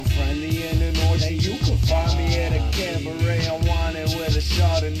the end of North. And you can find me at a cabaret. I'm whining with a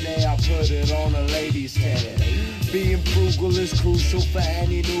Chardonnay. I put it on a lady's tab. Being frugal is crucial for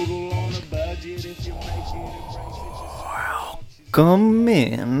any noodle on a budget. If you make it, Welcome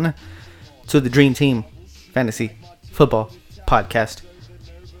in to the Dream Team Fantasy Football Podcast.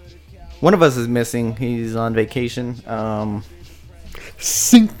 One of us is missing. He's on vacation.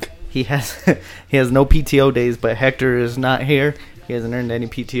 Sink. He has no PTO days, but Hector is not here. He hasn't earned any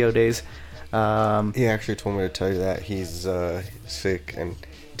PTO days. He actually told me to tell you that he's sick, and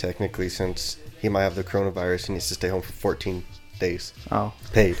technically, since he might have the coronavirus, he needs to stay home for 14 days. Oh,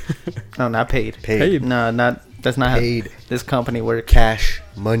 Paid. no, not paid. Paid. No, not. That's not Paid. how this company works. Cash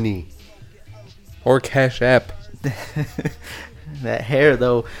money. Or Cash App. That hair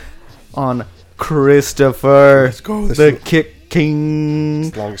though on Christopher, Let's go. the Kick King,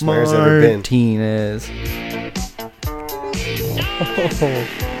 It's the longest my hair's ever been. Martinez.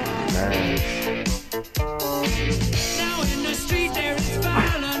 Nice. Now in the street there is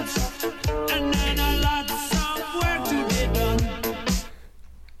violence, and then a lots of work to be done.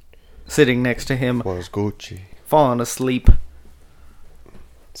 Sitting next to him, Was Gucci. falling asleep.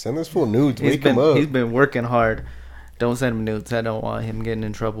 Send this fool nudes. He's Wake him up. been working hard. Don't send him nudes. I don't want him getting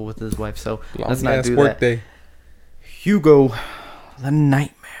in trouble with his wife. So let's not Long-ass do work that. day. Hugo, the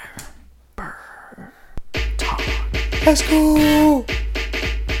Nightmare. Let's go.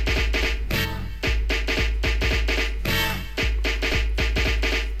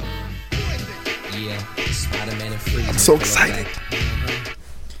 I'm so excited.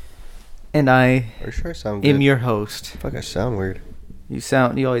 And I Are you sure I sound good? am your host. Fuck, I sound weird. You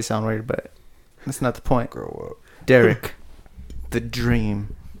always sound weird, but that's not the point. Grow up. Derek, the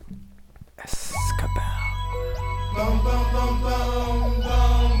Dream Escobar.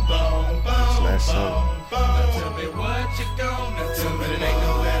 It's a nice song.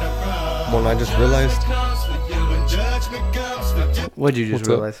 When I just realized, What'd you just What's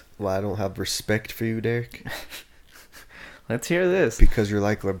up? realize? well, I don't have respect for you, Derek, Let's hear this. because you're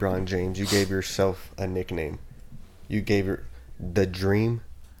like LeBron James. You gave yourself a nickname. You gave her the Dream,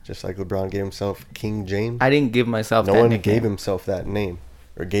 just like LeBron gave himself King James. I didn't give myself No that one nickname. gave himself that name,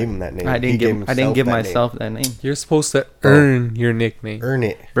 or gave him that name. I He didn't gave give himself myself that name. that name. You're supposed to earn your nickname. Earn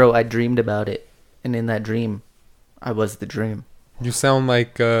it. Bro, I dreamed about it. And in that dream, I was the dream. You sound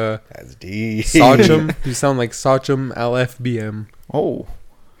like That's deep. Sachem. You sound like Sachem LFBM. Oh,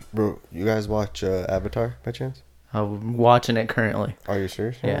 Bro, you guys watch Avatar by chance? I'm watching it currently. Are you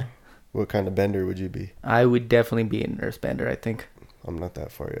serious? Yeah. What kind of bender would you be? I would definitely be an earthbender, I think. I'm not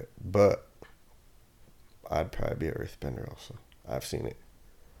that far yet, but I'd probably be an earthbender also. I've seen it.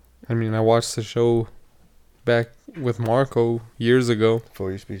 I mean, I watched the show back with Marco years ago.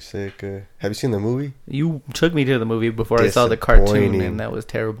 Before used to be sick. Have you seen the movie? You took me to the movie before I saw the cartoon, Disappointing. and that was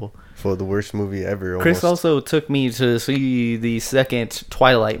terrible. For the worst movie ever. Chris almost. also took me to see the second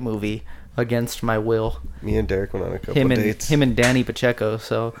Twilight movie against my will. Me and Derek went on a couple dates. Him and Danny Pacheco.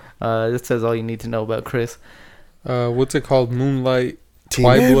 So this says all you need to know about Chris. What's it called? Moonlight Team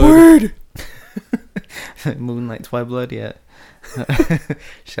Twiblood. Edward! Moonlight Twiblood, yeah.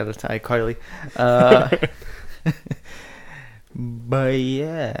 Shout out to iCarly. But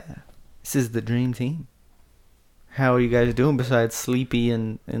yeah, this is the Dream Team. How are you guys doing besides sleepy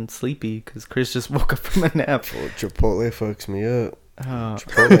and sleepy? Because Chris just woke up from a nap. Well, Chipotle fucks me up.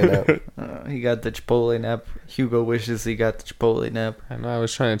 Chipotle nap. He got the Chipotle nap. Hugo wishes he got the Chipotle nap. I know I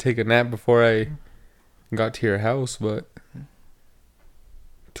was trying to take a nap before I got to your house, but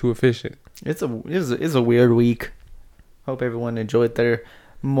too efficient. It's a weird week. Hope everyone enjoyed their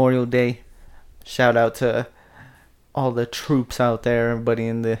Memorial Day. Shout out to all the troops out there, everybody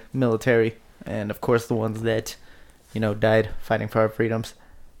in the military, and of course the ones that, died fighting for our freedoms.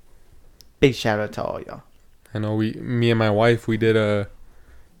 Big shout out to all y'all. I know me and my wife, we did a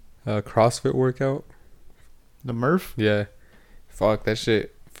CrossFit workout. The Murph? Yeah. Fuck, that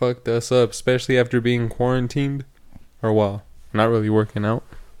shit fucked us up, especially after being quarantined. Or, well, not really working out.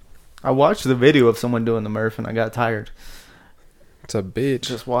 I watched the video of someone doing the Murph and I got tired It's a bitch.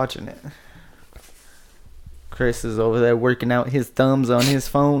 just watching it. Chris is over there working out his thumbs on his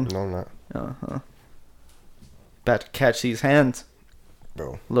phone. No, I'm not. Uh-huh. About to catch these hands.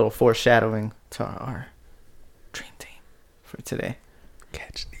 Bro. A little foreshadowing to our Dream Team for today.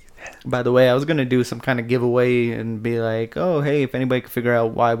 Catch these hands. By the way, I was going to do some kind of giveaway and be like, oh, hey, if anybody could figure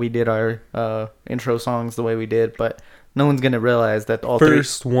out why we did our intro songs the way we did, but no one's going to realize that all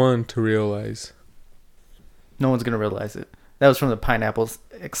First one to realize. No one's going to realize it. That was from the Pineapple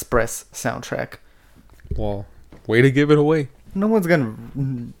Express soundtrack. Well, way to give it away. No one's going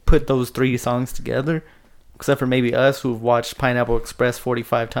to put those three songs together. except for maybe us who've watched Pineapple Express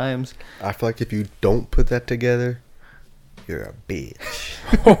 45 times. I feel like if you don't put that together, you're a bitch.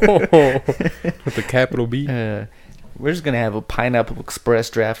 With the capital B. We're just gonna have a Pineapple Express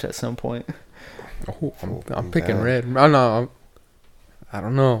draft at some point. Oh, I'm picking red. I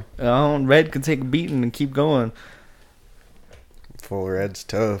don't know. Red could take a beating and keep going. Full Red's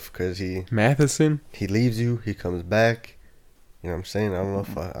tough because Matheson. he leaves you, he comes back. You know what I'm saying? I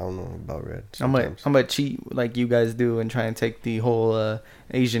don't know about Red. I'm gonna cheat like you guys do and try and take the whole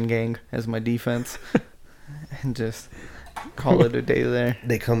Asian gang as my defense and just call it a day there.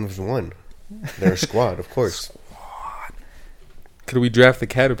 They come as one. They're a squad, of course. Could we draft the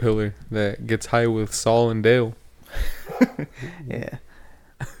caterpillar that gets high with Saul and Dale? Yeah.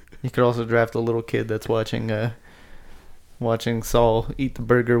 You could also draft a little kid that's watching Saul eat the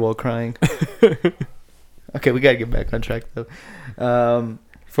burger while crying. Okay, we gotta get back on track though.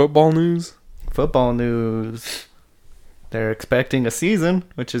 Football news. They're expecting a season,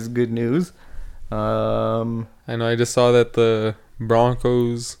 which is good news. I know. I just saw that the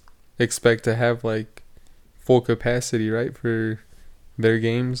Broncos expect to have like full capacity, right, for their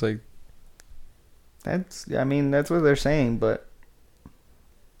games. Like that's what they're saying, but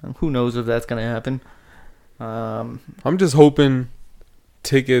who knows if that's gonna happen. I'm just hoping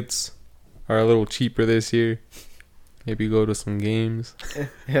tickets are a little cheaper this year. Maybe go to some games.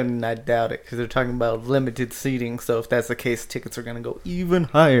 And I doubt it because they're talking about limited seating. So if that's the case, tickets are gonna go even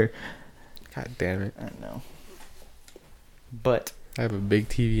higher. God damn it! I know. But I have a big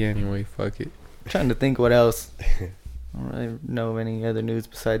TV anyway. Fuck it. I'm trying to think what else. I don't really know of any other news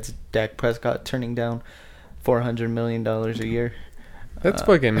besides Dak Prescott turning down $400 million a year. That's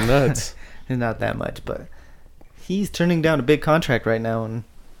fucking nuts. It's not that much, but he's turning down a big contract right now and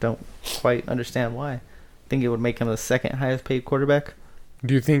don't quite understand why. I think it would make him the second highest paid quarterback.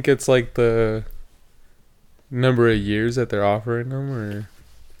 Do you think it's like the number of years that they're offering him, or?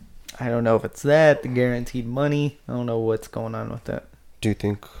 I don't know if it's that, the guaranteed money. I don't know what's going on with that. Do you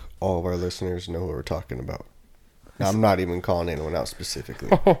think all of our listeners know what we're talking about? Now, I'm not even calling anyone out specifically.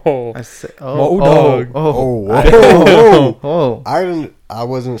 I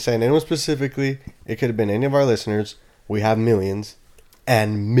wasn't saying anyone specifically. It could have been any of our listeners. We have millions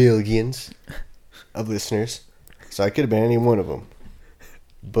and millions of listeners, so it could have been any one of them.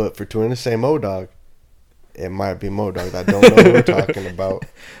 But for Twin to say Mo-Dog, it might be Mo-Dog. I don't know what we're talking about.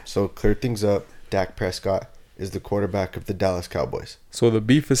 So clear things up. Dak Prescott is the quarterback of the Dallas Cowboys. So the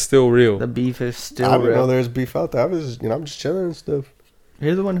beef is still real. The beef is still real. I real. didn't know there was beef out there. I'm just chilling and stuff.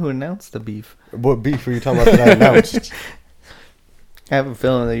 You're the one who announced the beef. What beef were you talking about that I announced? I have a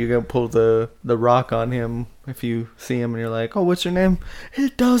feeling that you're going to pull the rock on him if you see him and you're like, oh, what's your name?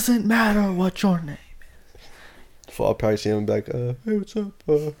 It doesn't matter what your name is. I'll probably see him and be like, hey, what's up?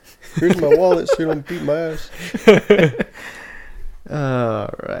 Here's my wallet so you don't beat my ass. All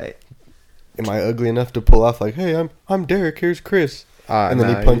right. Am I ugly enough to pull off like, hey, I'm Derek, here's Chris. And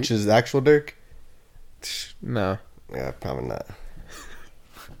then he punches the actual Derek? No. Yeah, probably not.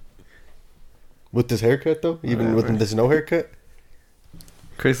 With this haircut, though? Even with this no haircut?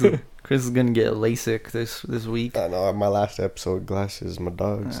 Chris is going to get LASIK this week. I know. My last episode, glasses, my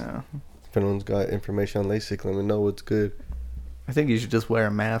dogs. If anyone's got information on LASIK, let me know what's good. I think you should just wear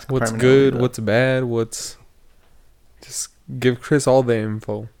a mask. What's good, what's bad, Just give Chris all the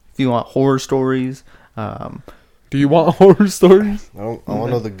info. If you want horror stories. Do you want horror stories? I want to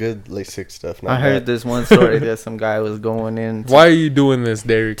know the good LASIK stuff. I heard this one story that some guy was going in. Why are you doing this,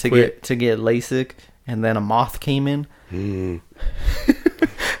 Derek? To get LASIK, and then a moth came in.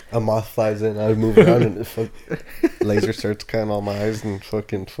 A moth flies in, I move around, and the laser starts cutting all my eyes and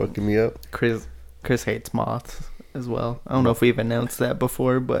fucking me up. Chris hates moths as well. I don't know if we've announced that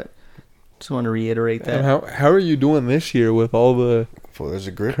before, but just want to reiterate that. And how are you doing this year with all the there's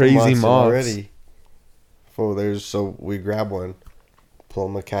a grip crazy moths already? So we grab one,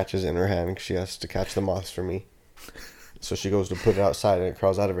 Paloma catches it in her hand, and she has to catch the moths for me. So she goes to put it outside, and it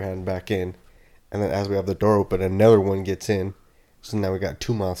crawls out of her hand and back in. And then as we have the door open, another one gets in. So now we got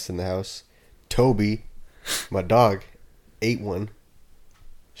 2 moths in the house. Toby, my dog, ate one.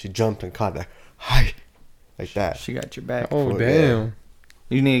 She jumped and caught it. Hi, like that. She got your back. Oh, damn. Yeah.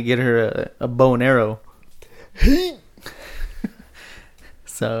 You need to get her a bow and arrow.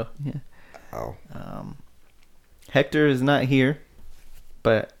 So, yeah. Oh. Hector is not here,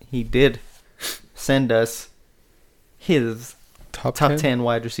 but he did send us his top 10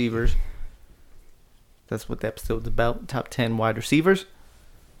 wide receivers. That's what the episode's about. Top 10 wide receivers.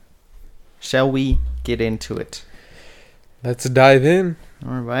 Shall we get into it? Let's dive in.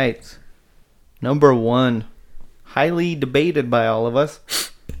 All right. Number 1. Highly debated by all of us.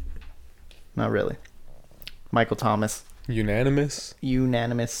 Not really. Michael Thomas. Unanimous.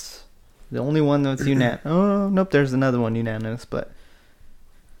 The only one that's unanimous. Oh, nope, there's another one unanimous, but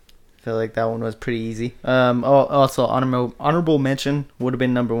I feel like that one was pretty easy. Also, honorable mention would have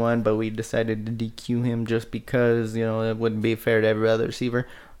been number 1, but we decided to DQ him just because, it wouldn't be fair to every other receiver.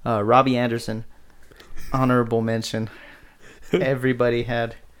 Robbie Anderson, honorable mention. Everybody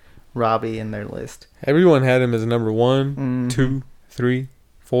had Robbie in their list. Everyone had him as number 1, Mhm. 2, 3,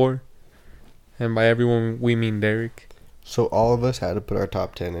 4. And by everyone, we mean Derek. So all of us had to put our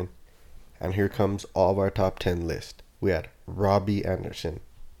top 10 in. And here comes all of our top 10 list. We had Robbie Anderson,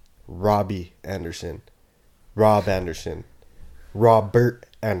 Robbie Anderson, Rob Anderson, Robert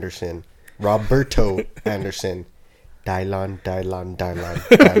Anderson, Roberto Anderson, Dylan,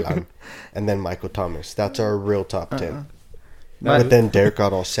 and then Michael Thomas. That's our real top 10. But then Derek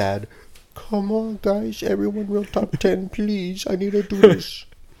got all sad. Come on, guys. Everyone real top 10, please. I need to do this.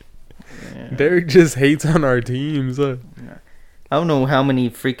 Yeah. Derek just hates on our teams. I don't know how many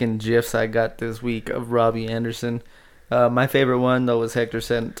freaking GIFs I got this week of Robbie Anderson. My favorite one, though, was Hector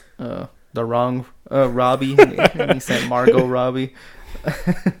sent the wrong Robbie. And he sent Margot Robbie.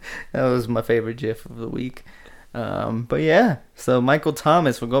 That was my favorite GIF of the week. But yeah, so Michael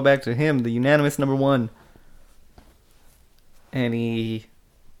Thomas, we'll go back to him, the unanimous number 1. Anything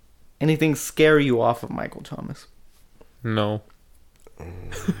scare you off of Michael Thomas? No.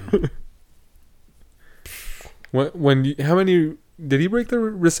 How many did he break the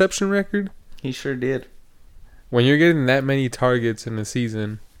reception record? He sure did. When you're getting that many targets in a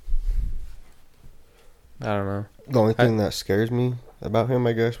season, I don't know. The only thing that scares me about him,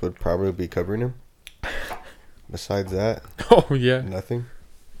 I guess, would probably be covering him. Besides that, Oh yeah. nothing.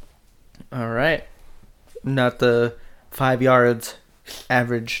 All right. Not the 5 yards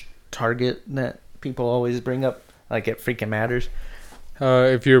average target that people always bring up. Like, it freaking matters.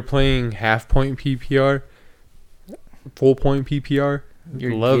 If you're playing half point PPR, full point PPR,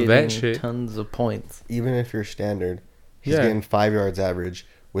 You're love that getting shit. tons of points. Even if you're standard, he's Yeah. getting 5 yards average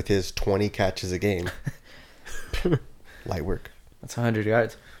with his 20 catches a game. Light work. That's 100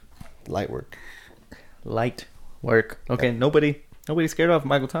 yards. Light work. Light work. Okay, nobody scared off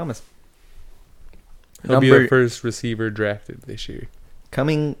Michael Thomas. He'll be the first receiver drafted this year.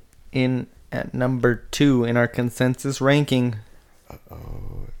 Coming in at number 2 in our consensus ranking,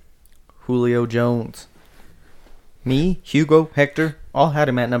 Julio Jones. Me, Hugo, Hector, all had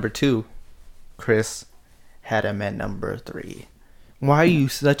him at number 2. Chris had him at number 3. Why are you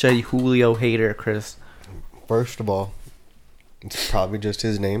such a Julio hater, Chris? First of all, it's probably just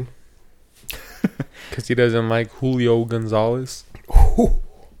his name. Because he doesn't like Julio Gonzalez.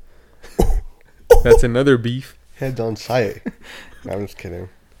 That's another beef. Heads on sight. I'm just kidding.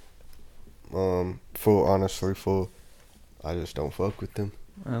 Honestly, I just don't fuck with them.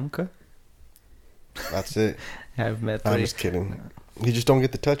 Okay. That's it. I've met 3. I'm just kidding. You just don't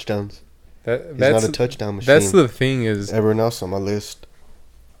get the touchdowns. He's That's not a touchdown machine. That's the thing is, Everyone else on my list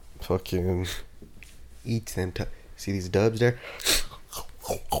fucking eats them. See these dubs there?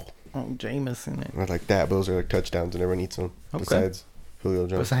 Oh, Jameson. Not like that, but those are like touchdowns and everyone eats them. Okay. Besides Julio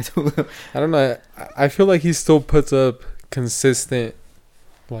Jones. Besides Julio. I don't know. I feel like he still puts up consistent,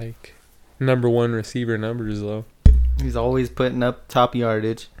 like, number 1 receiver numbers though. He's always putting up top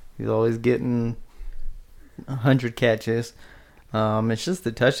yardage. He's always getting 100 catches. It's just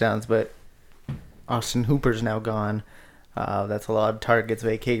the touchdowns, but Austin Hooper's now gone. That's a lot of targets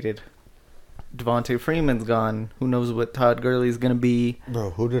vacated. Devontae Freeman's gone. Who knows what Todd Gurley's going to be.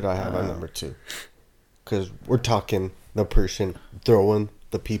 Bro, who did I have at number 2? Because we're talking the person throwing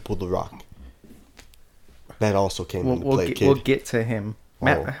the people the rock. That also came into play, kid. We'll get to him.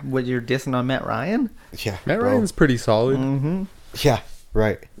 What, you're dissing on Matt Ryan? Yeah, Matt bro. Ryan's pretty solid. Mm-hmm. Yeah,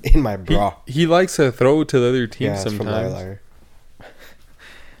 right. In my bra. He likes to throw to the other team It's from sometimes. Liar.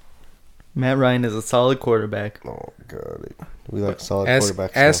 Matt Ryan is a solid quarterback. Oh, God. We like solid Ask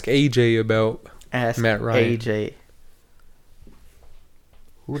quarterbacks. AJ about Ask Matt Ryan. AJ.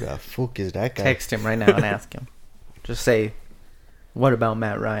 Who the fuck is that guy? Text him right now and ask him. Just say, what about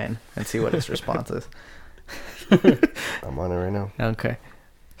Matt Ryan? And see what his response is. I'm on it right now. Okay.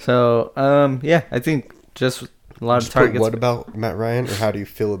 So, yeah, I think just a lot Just of targets. what about Matt Ryan, or how do you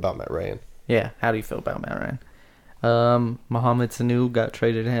feel about Matt Ryan? Yeah, how do you feel about Matt Ryan? Mohamed Sanu got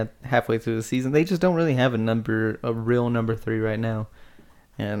traded halfway through the season. They just don't really have a real number 3 right now.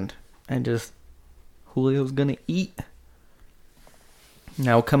 And Julio's going to eat.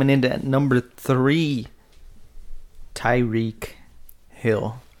 Now coming into at number 3, Tyreek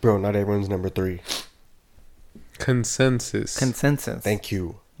Hill. Bro, not everyone's number 3. Consensus. Thank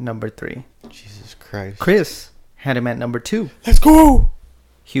you. Number 3. Jesus Christ. Chris had him at number 2. Let's go!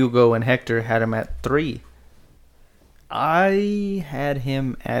 Hugo and Hector had him at 3. I had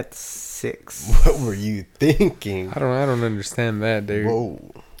him at 6. What were you thinking? I don't understand that, dude.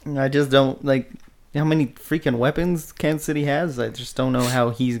 Whoa. I just don't like how many freaking weapons Kansas City has. I just don't know how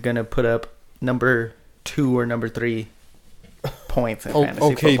he's gonna put up number 2 or number 3 points in fantasy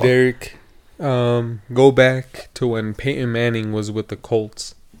Okay, football. Derek. Go back to when Peyton Manning was with the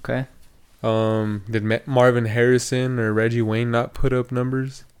Colts. Okay. Did Marvin Harrison or Reggie Wayne not put up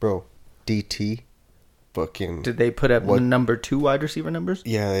numbers? Bro, DT. Fucking. Did they put up What? number 2 wide receiver numbers?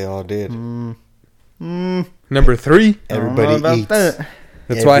 Yeah, they all did. Number 3? Everybody eats.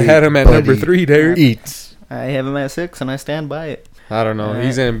 That's why I had him at number 3, Derek. Eats. I have him at 6, and I stand by it. I don't know. All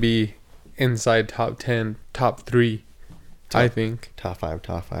He's right. going to be inside top 10, top 3, I think. Top 5,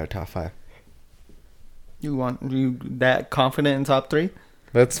 top 5, top 5. You that confident in top 3?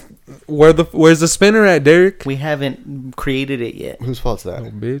 That's where's the spinner at, Derek? We haven't created it yet. Whose fault's that? Oh,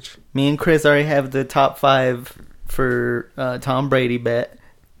 bitch. Me and Chris already have the top 5 for Tom Brady bet.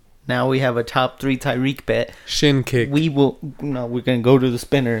 Now we have a top 3 Tyreek bet. Shin kick. We're gonna go to the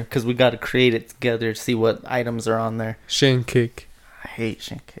spinner because we got to create it together to see what items are on there. Shin kick. I hate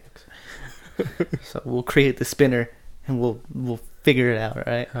shin kicks. So we'll create the spinner and we'll figure it out, all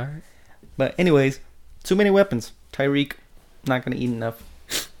right? All right. But anyways, too many weapons. Tyreek not gonna eat enough.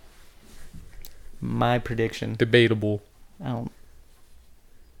 My prediction. Debatable. I don't.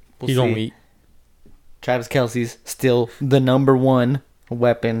 He gonna eat. Travis Kelce's still the number 1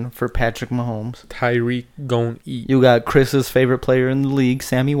 weapon for Patrick Mahomes. Tyreek gonna eat. You got Chris's favorite player in the league,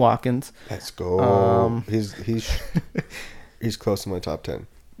 Sammy Watkins. Let's go. He's close to my top 10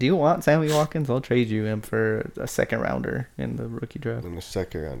 Do you want Sammy Watkins? I'll trade you him for a second rounder in the rookie draft. in the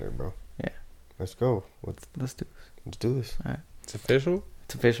second rounder, bro. Yeah. Let's go. Let's do Let's do this. It's official?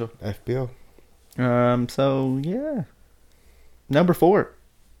 It's official. FBO. So yeah. Number 4.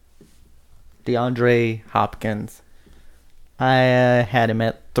 DeAndre Hopkins. I had him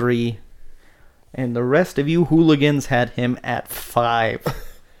at 3. And the rest of you hooligans had him at 5.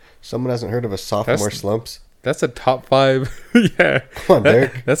 Someone hasn't heard of a sophomore That's- slumps. That's a top 5. Yeah. Come on,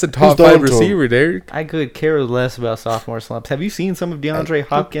 Derek. That's a top throwing 5 to him? receiver, Derek. I could care less about sophomore slumps. Have you seen some of DeAndre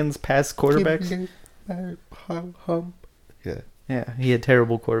Hopkins' past quarterbacks? Yeah. Yeah, he had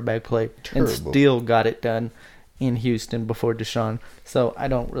terrible quarterback play and Terrible. still got it done in Houston before Deshaun. So I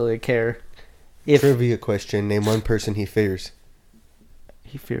don't really care if Trivia question. Name one person he fears.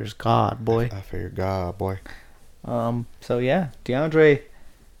 he fears God, boy. I fear God, boy. So yeah, DeAndre,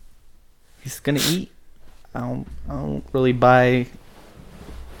 he's gonna eat. I don't really buy.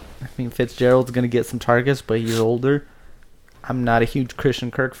 I mean, Fitzgerald's gonna get some targets, but he's older. I'm not a huge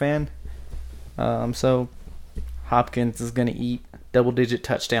Christian Kirk fan. So Hopkins is gonna eat double-digit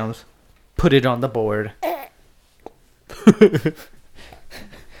touchdowns. Put it on the board.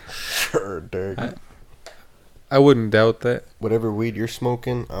 Sure, Derek. I wouldn't doubt that. Whatever weed you're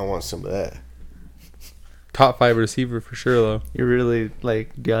smoking, I want some of that. Top 5 receiver for sure, though. You're really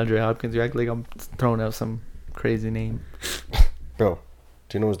like DeAndre Hopkins. You act like I'm throwing out some crazy name. Bro,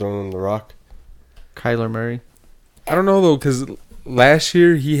 do you know who's throwing the rock? Kyler Murray. I don't know, though, because last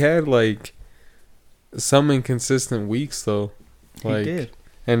year he had, like, some inconsistent weeks, though. Like, He did.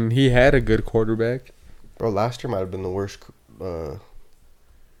 And he had a good quarterback. Bro, last year might have been the worst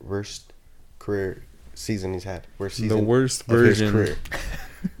career season he's had. Worst season The worst of his version. career.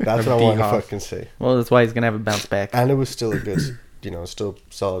 That's of what I want to D-Hop. fucking say. Well, that's why he's gonna have a bounce back. And it was still a good, still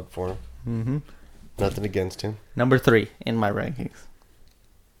solid for him. Mm-hmm. Nothing against him. Number 3 in my rankings.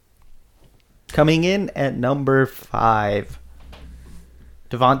 Coming in at number 5,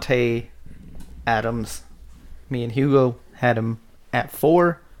 Devontae Adams. Me and Hugo had him at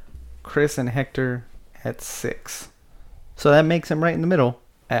 4. Chris and Hector at 6. So that makes him right in the middle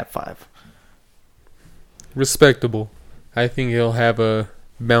at 5. Respectable. I think he'll have a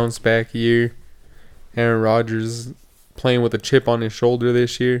bounce back year. Aaron Rodgers playing with a chip on his shoulder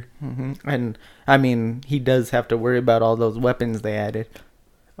this year. Mm-hmm. And, I mean, he does have to worry about all those weapons they added.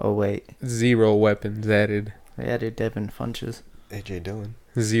 Oh, wait. 0 weapons added. They added Devin Funches. AJ Dillon.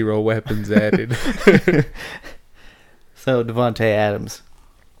 0 weapons added. So, Devontae Adams.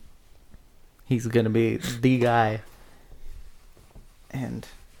 He's going to be the guy. And,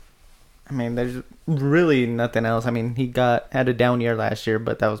 I mean, there's really nothing else. I mean, he had a down year last year,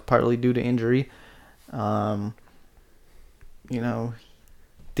 but that was partly due to injury. Didn't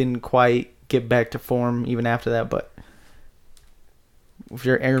quite get back to form even after that. But if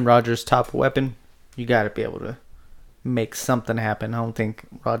you're Aaron Rodgers' top weapon, you got to be able to make something happen. I don't think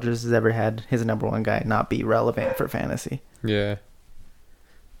Rodgers has ever had his number 1 guy not be relevant for fantasy. Yeah.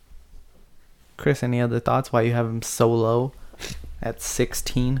 Chris, any other thoughts why you have him so low at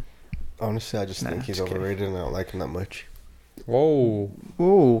 16? Honestly, I just think he's just kidding. overrated and I don't like him that much. Whoa.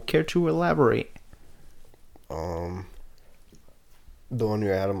 Ooh, care to elaborate? The one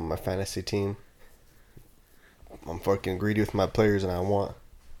year I had him on my fantasy team. I'm fucking greedy with my players, and I want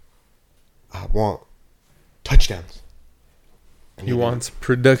touchdowns. He wants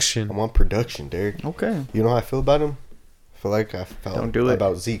production. I want production, Derek. Okay. You know how I feel about him? I feel like I felt Don't do it.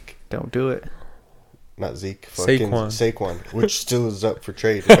 about Zeke. Don't do it. Not Zeke. Fucking Saquon, which still is up for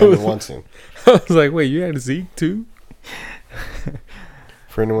trade if anyone wants him. I was like, wait, you had Zeke too?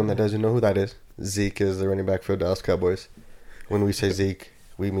 For anyone that doesn't know who that is, Zeke is the running back for the Dallas Cowboys. When we say Zeke,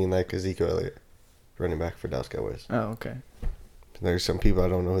 we mean like Ezekiel Elliott, running back for Dallas Cowboys. Oh, okay. There's some people I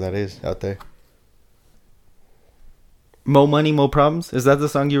don't know who that is out there. Mo Money, Mo Problems? Is that the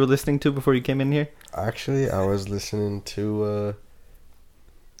song you were listening to before you came in here? Actually, I was listening to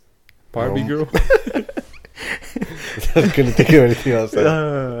Barbie Girl? I couldn't think of anything else.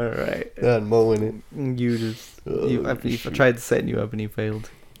 Alright. Mo in it. You just... I tried setting you up and you failed.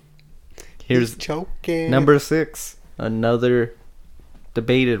 Here's choking. number 6. Another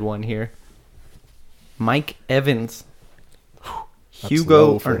debated one here. Mike Evans.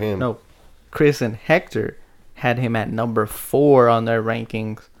 Hugo... for him. No. Chris and Hector had him at number 4 on their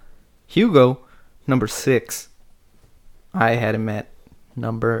rankings. Hugo, number 6. I had him at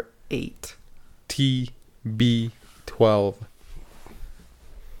number 8. TB12.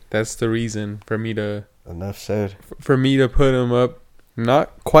 That's the reason for me to... Enough said. For me to put him up,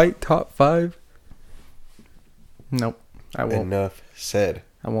 not quite top 5. Nope. I won't. Enough said.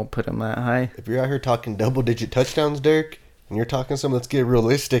 I won't put him that high. If you're out here talking double-digit touchdowns, Derek, and you're talking something, let's get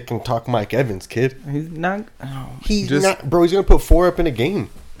realistic and talk Mike Evans, kid. He's not... Oh, He's not... Bro, he's going to put 4 up in a game.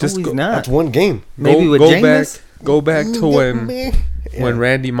 he's not. That's one game. Maybe with Jameis? Go back to when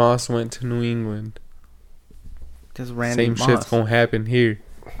Randy Moss went to New England. Because Randy Same Moss. shit's going to happen here.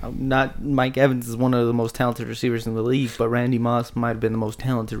 Not Mike Evans is one of the most talented receivers in the league, but Randy Moss might have been the most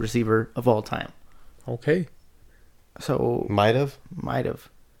talented receiver of all time. Okay. So... Might have.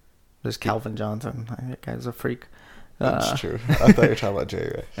 There's Calvin Johnson. That guy's a freak. That's true. I thought you were talking about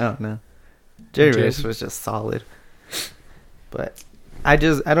Jerry Rice. Oh, no. Jerry Rice was just solid. But I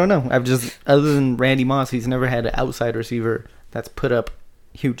don't know. Other than Randy Moss, he's never had an outside receiver that's put up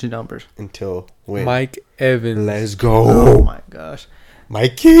huge numbers. Until when? Mike Evans. Let's go. Oh, my gosh.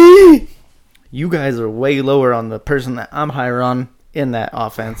 Mikey! You guys are way lower on the person that I'm higher on in that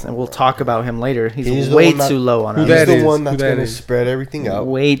offense, and we'll talk about him later. He's way too low on our list. He's the is? one that's going to spread everything out.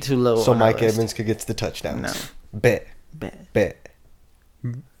 Way too low so on Mike our list. Evans could get the touchdowns. No. Bet.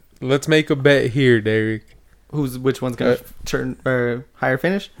 Let's make a bet here, Derek. Which one's going to turn higher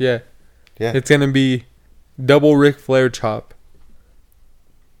finish? Yeah. Yeah. It's going to be double Ric Flair chop.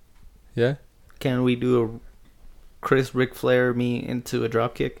 Yeah? Can we do a Chris Ric Flair me into a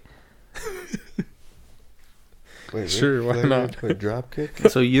drop kick? Wait, sure, why not? A drop kick?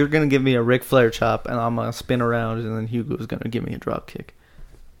 So you're going to give me a Ric Flair chop, and I'm going to spin around, and then Hugo's going to give me a drop kick.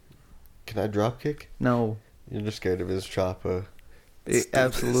 Can I drop kick? No. You're just scared of his chop.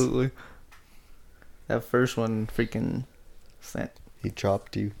 Absolutely. That first one freaking sent... He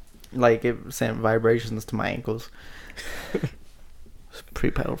chopped you. Like, it sent vibrations to my ankles. It's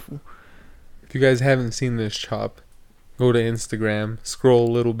pretty powerful. If you guys haven't seen this chop, go to Instagram, scroll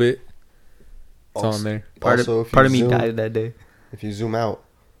a little bit. It's on there. Part of me died that day. If you zoom out,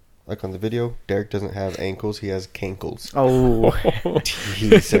 like on the video, Derek doesn't have ankles, he has cankles. Oh.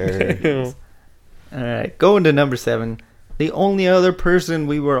 Teaser. Alright, going to number 7. The only other person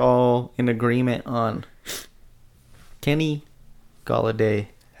we were all in agreement on. Kenny Golladay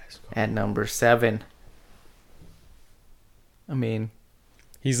at number 7. I mean...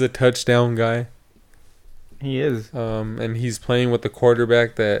 He's a touchdown guy. He is. And he's playing with the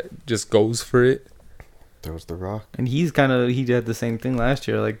quarterback that just goes for it. Throws the rock. And he did the same thing last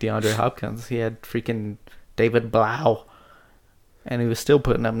year, like DeAndre Hopkins. He had freaking David Blau. And he was still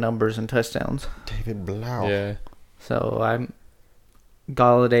putting up numbers and touchdowns. David Blau. Yeah. So I'm...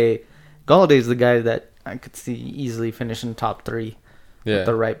 Galladay's the guy that I could see easily finishing top 3. Yeah. With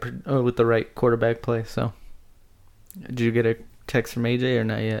the right quarterback play, so... Did you get a text from AJ or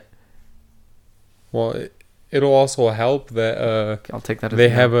not yet? Well, it'll also help that I'll take that as they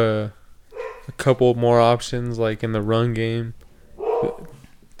have a couple more options, like in the run game.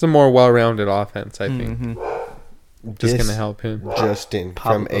 It's a more well-rounded offense, I think. Mm-hmm. Just going to help him. Justin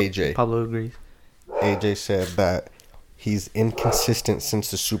from AJ. Pablo agrees. AJ said that he's inconsistent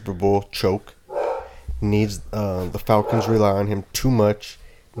since the Super Bowl choke. Needs the Falcons rely on him too much.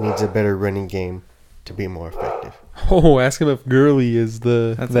 Needs a better running game to be more effective. Oh, ask him if Gurley is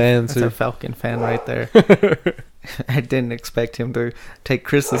the answer. That's a Falcon fan right there. I didn't expect him to take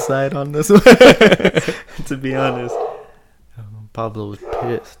Chris's side on this one, to be honest. Pablo was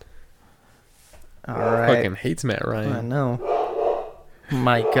pissed. All right. Fucking hates Matt Ryan. I know.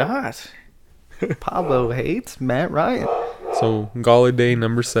 My gosh. Pablo hates Matt Ryan. So, Galladay,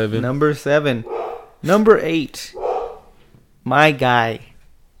 number 7. Number 7. Number 8. My guy.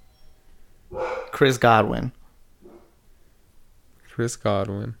 Chris Godwin. Chris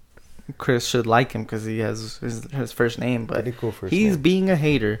Godwin. Chris should like him because he has his first name, but Pretty cool first he's name. being a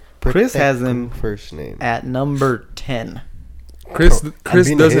hater. Chris has him first name. at number 10. Chris I'm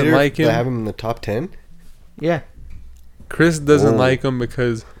being a doesn't hater, like but I have him. him in the top 10. Yeah. Chris doesn't Whoa. like him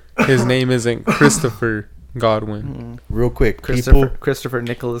because his name isn't Christopher Godwin. Real quick, Christopher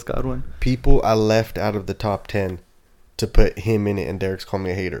Nicholas Godwin. people I left out of the top 10 to put him in it, and Derek's calling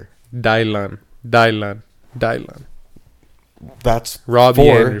me a hater. Dylan. That's Robbie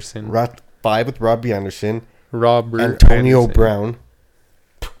 4. Anderson. 5 with Robbie Anderson. Robert Antonio Anderson. Brown.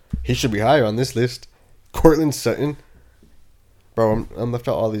 He should be higher on this list. Cortland Sutton. Bro, I'm left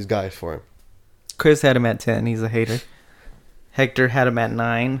out all these guys for him. Chris had him at 10. He's a hater. Hector had him at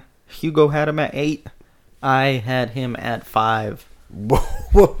 9. Hugo had him at 8. I had him at 5.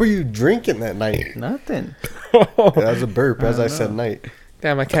 What were you drinking that night? Nothing. That was a burp, as I said night.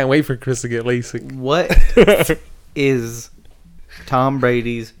 Damn, I can't wait for Chris to get LASIK. What is Tom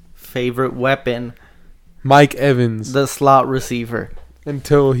Brady's favorite weapon? Mike Evans. The slot receiver.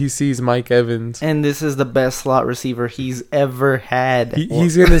 Until he sees Mike Evans. And this is the best slot receiver he's ever had.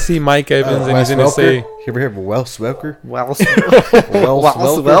 He's going to see Mike Evans and Wes he's going to say... You ever hear of Wells Welker? Wells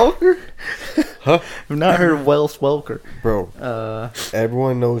Welker? Welker? Huh? I've not heard of Wells Welker. Bro,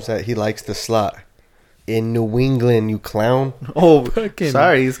 everyone knows that he likes the slot. In New England, you clown. Oh, Fucking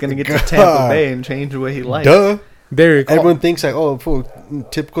sorry. He's going to get to God. Tampa Bay and change the way he likes. Duh. Derek, Everyone thinks like, oh, fool,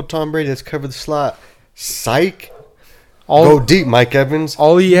 typical Tom Brady, let's cover the slot. Psych. Go deep, Mike Evans.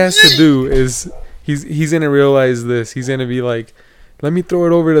 all he has to do is... He's going to realize this. He's going to be like, let me throw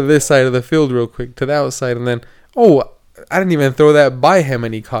it over to this side of the field real quick, to the outside, and then, oh, I didn't even throw that by him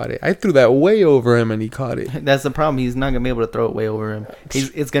and he caught it. I threw that way over him and he caught it. That's the problem. He's not going to be able to throw it way over him.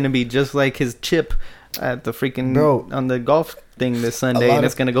 It's going to be just like his chip at the freaking... Bro. On the golf thing this Sunday, and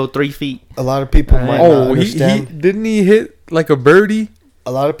it's going to go 3 feet. A lot of people might not Oh, understand. didn't he hit like a birdie?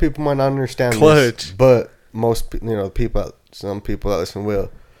 A lot of people might not understand Clutch. this, but most some people that listen will.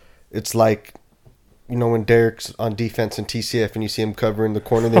 It's like, when Derek's on defense in TCF and you see him covering the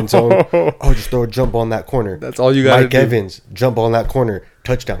corner of the end zone. Oh, just throw a jump on that corner. That's all you got to Mike do. Evans, jump on that corner,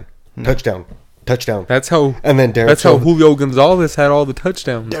 touchdown, touchdown. That's how. And then That's how Julio Gonzalez had all the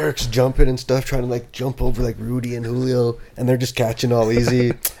touchdowns. Derek's jumping and stuff, trying to jump over Rudy and Julio, and they're just catching all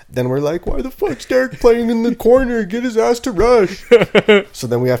easy. Then we're like, why the fuck's Derek playing in the corner? Get his ass to rush. So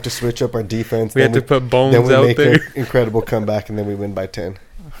then we have to switch up our defense. We had to put Bones then we out make there. an incredible comeback, and then we win by 10.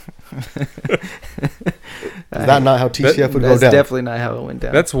 Is that not how TCF would go That's down? definitely not how it went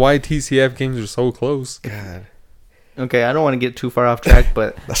down. That's why TCF games are so close. God, Okay, I don't want to get too far off track,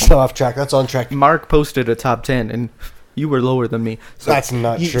 but that's not off track. That's on track. Mark posted a top 10, and you were lower than me. So That's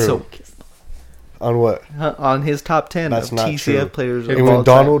not true. So, On what? on his top 10 That's of not TCF true. players It of all was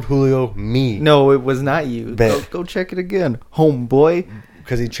time. Donald, Julio, me. No, it was not you. Bet. Go check it again, homeboy.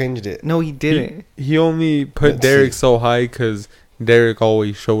 Because he changed it. No, he didn't. He only put Let's Derek see. so high because Derek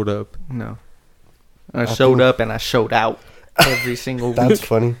always showed up. No. I showed think- up and I showed out every single week. That's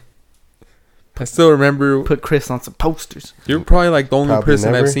funny. I still remember. Put Chris on some posters. You're probably like the only Probably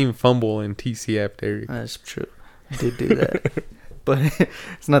person never. I've seen fumble in TCF, Derek. That's true. I did do that. But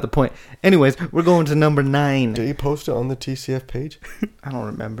it's not the point. Anyways, we're going to number 9. Did he post it on the TCF page? I don't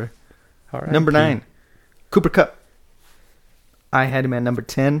remember. All right. Number 9. Cooper Kupp. I had him at number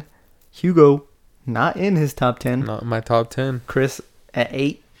 10. Hugo, not in his top 10. Not in my top 10. Chris at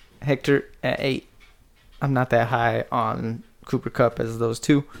 8. Hector at 8. I'm not that high on Cooper Kupp as those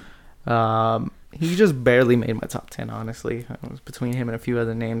two. He just barely made my top 10, honestly. It was between him and a few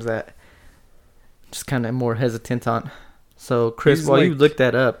other names that I'm just kind of more hesitant on. So, Chris, He's while you like- look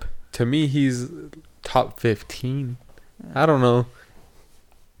that up, To me, he's top 15. I don't know.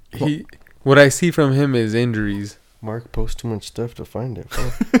 What I see from him is injuries. Mark posts too much stuff to find it.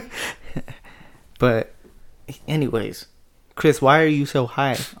 but anyways, Chris, why are you so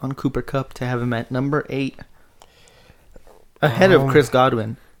high on Cooper Kupp to have him at number 8? Ahead of Chris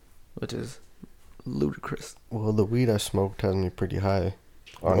Godwin, which is ludicrous. Well, the weed I smoked has me pretty high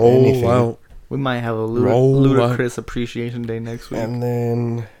on Oh, anything. wow. We might have a Roll ludicrous appreciation day next week. And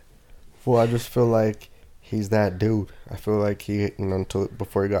then, I just feel like he's that dude. I feel like he, until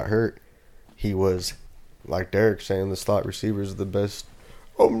before he got hurt, he was, like Derek saying, the slot receiver is the best.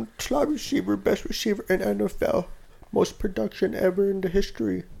 Slot receiver, best receiver in NFL, most production ever in the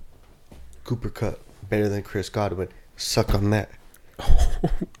history. Cooper Kupp, better than Chris Godwin. Suck on that.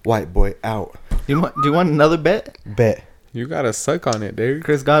 White boy out. Do you want another bet? Bet. You gotta suck on it, Derek.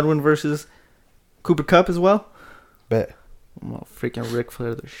 Chris Godwin versus Cooper Kupp as well? Bet. I'm gonna freaking Ric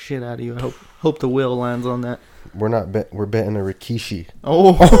Flair the shit out of you. I hope the wheel lands on that. We're not bet. We're betting a Rikishi.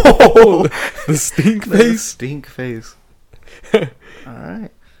 Oh, The stink the face. stink face. All right.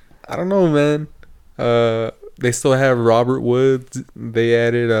 I don't know, man. They still have Robert Woods. They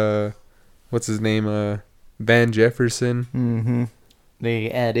added what's his name? Van Jefferson. Mm-hmm.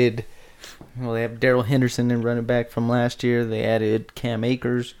 They added. Well, they have Darrell Henderson in running back from last year. They added Cam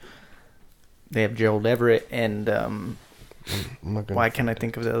Akers. They have Gerald Everett and I'm not gonna why can't I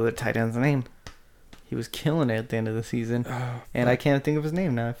think of the other tight end's name? He was killing it at the end of the season, and I can't think of his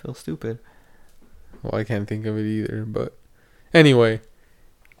name now. I feel stupid. Well, I can't think of it either. But anyway,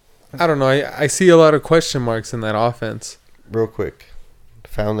 I don't know. I see a lot of question marks in that offense. real quick.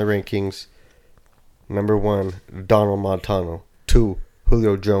 Found the rankings. Number 1, Donald Montano. 2,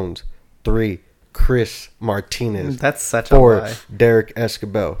 Julio Jones. 3, Chris Martinez. That's such a 4, lie. Derek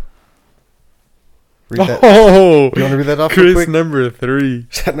Escobar. Read that. Oh, You want to read that off real Chris quick? number 3.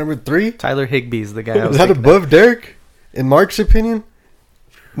 Is that number 3? Tyler Higbee's the guy. I Is was that thinking above Derek? In Mark's opinion?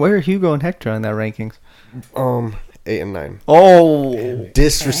 Where are Hugo and Hector on that rankings? 8 and 9. Oh,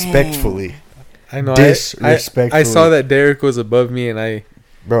 Disrespectfully. I know. Disrespectfully. I saw that Derek was above me, and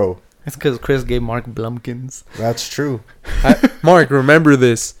Bro, that's because Chris gave Mark Blumpkins. that's true. Mark, remember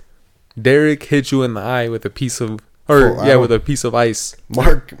this. Derek hit you in the eye with a piece of, with a piece of ice.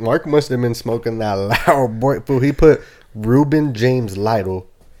 Mark must have been smoking that loud boy. Fool. He put Ruben James Lytle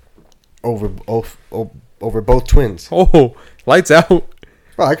over both twins. Oh, lights out.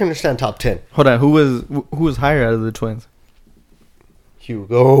 Bro, I can understand top 10. Hold on, who was higher out of the twins?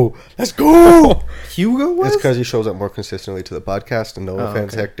 Hugo. Let's go. Hugo was. It's because he shows up more consistently to the podcast. And no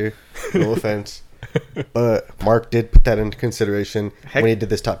offense, okay. Hector. No offense. But Mark did put that into consideration when he did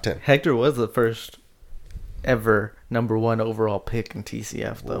this top 10. Hector was the first ever number 1 overall pick in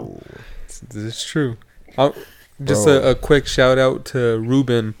TCF, though. This is true. Just Bro. a quick shout out to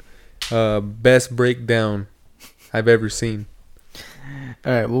Ruben. Best breakdown I've ever seen.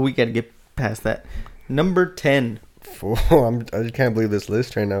 All right, well, we got to get past that. Number 10. Fool, I just can't believe this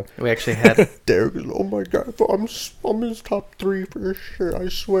list right now. We actually had Derek is, oh my god, I'm his top 3 for sure, I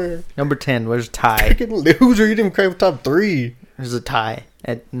swear. number 10. There's a tie. Freaking loser, you didn't crave top 3. There's a tie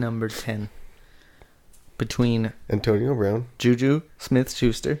at number 10 between Antonio Brown. Juju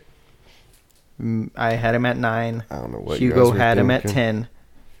Smith-Schuster. I had him at 9. I don't know what you Hugo guys were had him at thinking. 10.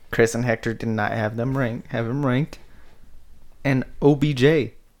 Chris and Hector did not have him ranked. And OBJ.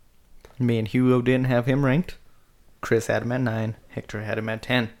 Me and Hugo didn't have him ranked. Chris had him at 9. Hector had him at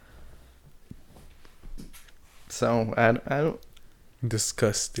 10. So I don't.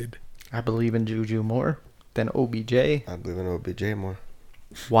 Disgusted. I believe in Juju more than OBJ. I believe in OBJ more.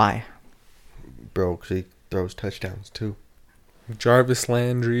 Why? Bro, because he throws touchdowns too. Jarvis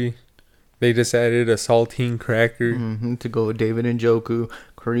Landry. They just added a saltine cracker. To go with David Njoku,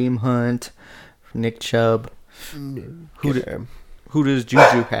 Kareem Hunt, Nick Chubb. Who does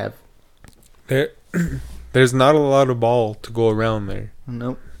Juju have? There's not a lot of ball to go around there.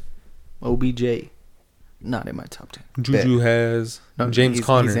 Nope. OBJ. Not in my top 10. Juju has James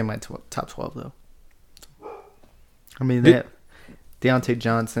Conner. He's in my top 12, though. I mean, they have Deontay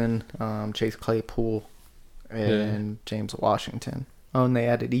Johnson, Chase Claypool, and James Washington. Oh, and they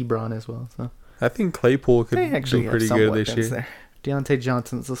added Ebron as well. So I think Claypool could they actually do have pretty some good weapons this year. there. Deontay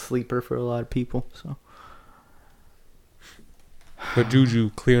Johnson's a sleeper for a lot of people. So But Juju,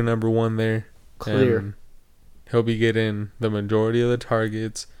 clear number 1 there. clear. And he'll be getting the majority of the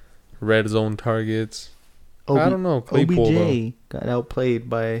targets, red zone targets. I don't know. Claypool, OBJ got outplayed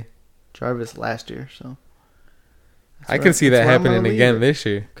by Jarvis last year. So I can see that that's where I'm gonna happening leave again it. this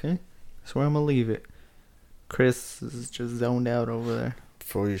year. Okay, that's where I'm gonna leave it. Chris is just zoned out over there.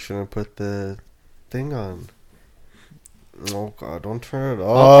 Before you shouldn't put the thing on. Oh god, don't turn it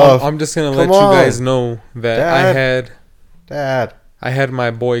off. I'm just gonna Come let on. you guys know that Dad. I had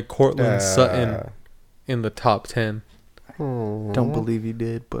my boy Cortland Dad. Sutton in the top 10. Don't believe you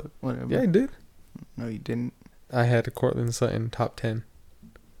did, but whatever. Yeah, I did. No, you didn't. I had a Cortland Sutton top 10.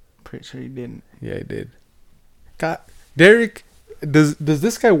 Pretty sure you didn't. Yeah, I did. God, Derek, does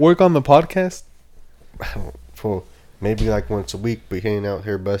this guy work on the podcast? Fool. Maybe like once a week, but he ain't out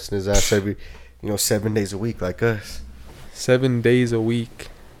here busting his ass every, 7 days a week like us. 7 days a week,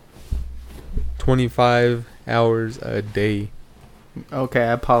 25 hours a day. Okay,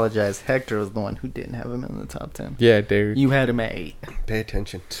 I apologize. Hector was the one who didn't have him in the top 10. Yeah, Derek. You had him at 8. Pay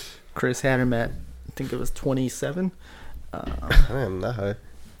attention. Chris had him at, I think it was 27. I am not high.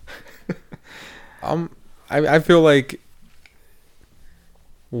 I feel like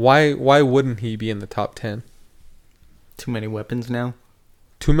Why wouldn't he be in the top 10? Too many weapons now.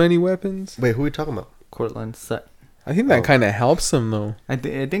 Too many weapons? Wait, who are we talking about? Cortland Sutton. I think that kind of helps him, though. I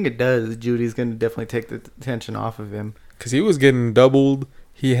think it does. Judy's going to definitely take the attention off of him. Because he was getting doubled.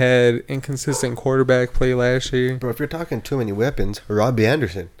 He had inconsistent quarterback play last year. Bro, if you're talking too many weapons, Robbie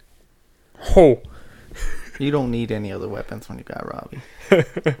Anderson. Oh. You don't need any other weapons when you got Robbie.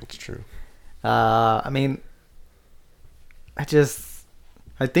 That's true. I mean, I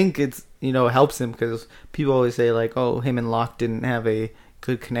think it's, it helps him because people always say, like, oh, him and Locke didn't have a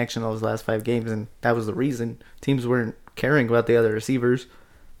good connection those last 5 games, and that was the reason. Teams weren't caring about the other receivers.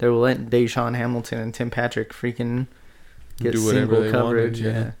 They were letting Deshaun Hamilton and Tim Patrick freaking get Do whatever single they coverage.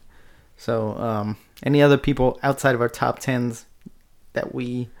 wanted, Yeah. So, any other people outside of our top 10s that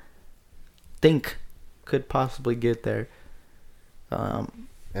we think could possibly get there?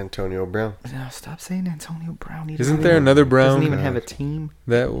 Antonio Brown. No, stop saying Antonio Brown. Isn't there another Brown Doesn't even have a team.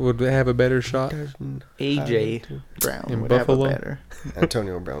 that would have a better shot? AJ Brown In would Buffalo? have a better.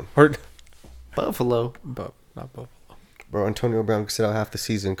 Antonio Brown. Or Buffalo. not Buffalo. Bro, Antonio Brown could sit out half the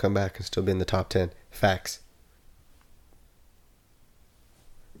season, come back, and still be in the top 10. Facts.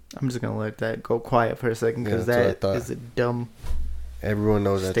 I'm just gonna let that go quiet for a second because Yeah, that's that what I is a dumb. Everyone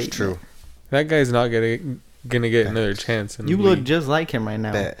knows that's Statement. true. That guy's not gonna get another chance. In You the look league. just like him right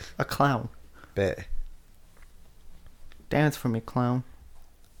now. Bet. A clown. Bet. Dance for me, clown.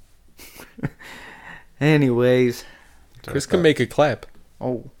 Anyways, Chris can make a clap.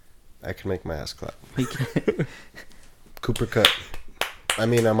 oh, I can make my ass clap. he can- Cooper cut. I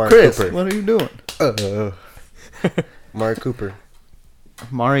mean, Amari Chris, Cooper. what are you doing? Amari Cooper.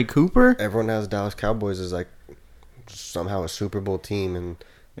 Mari Cooper? Everyone has Dallas Cowboys as like somehow a Super Bowl team and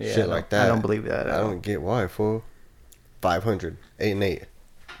Yeah, shit like that. I don't believe that. I don't get why, fool. 500, 8-8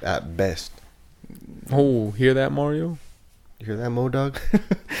 at best. Oh, hear that, Mario? You hear that, Mo Dog?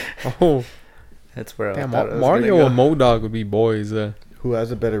 Oh, That's where I damn, thought it was Mario gonna and go. Modog would be boys. Who has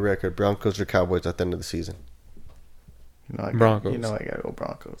a better record, Broncos or Cowboys at the end of the season? Broncos. You know I gotta go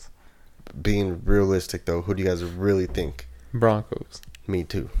Broncos. Being realistic though, who do you guys really think? Broncos. Me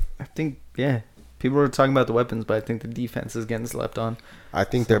too. I think, yeah. People were talking about the weapons, but I think the defense is getting slept on. I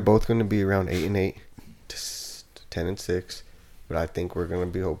think they're both going to be around 8-8 to 10-6, but I think we're going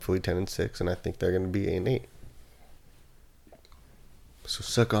to be hopefully 10-6, and I think they're going to be 8-8. So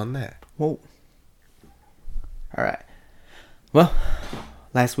suck on that. Whoa. All right. Well,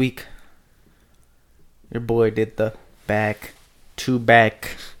 last week, your boy did the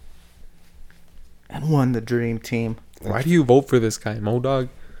back-to-back and won the Dream Team. Why do you vote for this guy, Modog?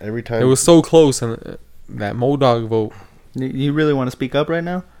 Every time It was so close, and that Modog vote. You really want to speak up right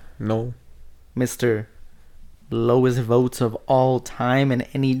now? No. Mr. Lowest votes of all time in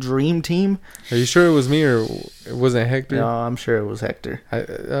any Dream Team? Are you sure it was me or it wasn't Hector? No, I'm sure it was Hector.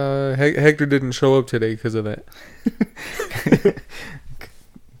 Hector didn't show up today because of that.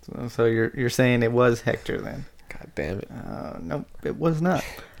 So you're saying it was Hector then? God damn it. Nope, it was not.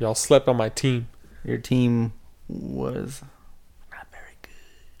 Y'all slept on my team. Your team was not very good.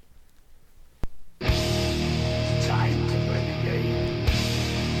 Time to play the game.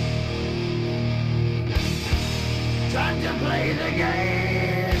 Time to play the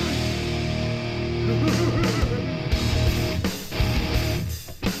game.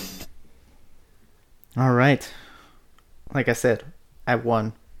 All right. Like I said, I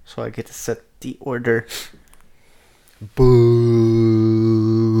won, so I get to set the order.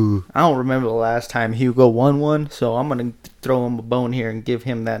 boo. I don't remember the last time Hugo won one, so I'm going to throw him a bone here and give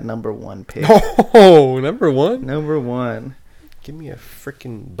him that number 1 pick. Oh, number 1? Number 1. Give me a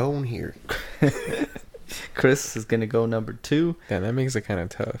freaking bone here. Chris is going to go number 2, Damn, that makes it kind of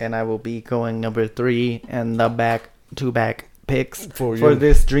tough. and I will be going number 3 and the back-to-back picks For for you.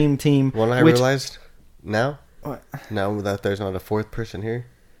 this Dream Team. When I which- realized now What? that there's not a fourth person here,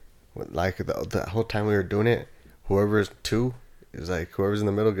 like the whole time we were doing it, whoever's 2 is like whoever's in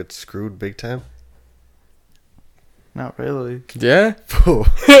the middle gets screwed big time. Not really. Yeah?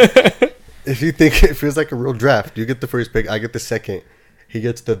 If you think it feels like a real draft, you get the first pick, I get the second, he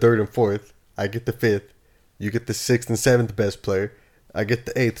gets the 3rd and 4th, I get the 5th, you get the 6th and 7th best player, I get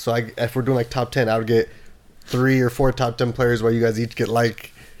the 8th. So if we're doing like top 10, I would get 3 or 4 top 10 players, while you guys each get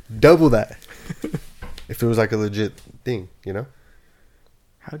like double that. If it was like a legit thing, you know.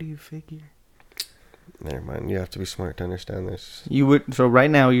 How do you figure? Never mind. You have to be smart to understand this. You would. So right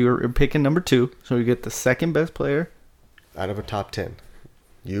now you're picking number 2, so you get the second best player. Out of a top 10,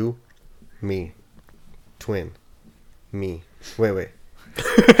 you, me, twin, me. Wait.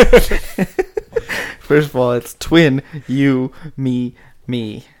 First of all, it's twin, you, me.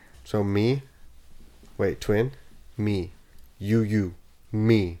 So me, wait, twin, me, you,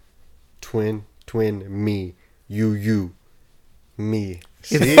 me. Twin, me. You. Me. It's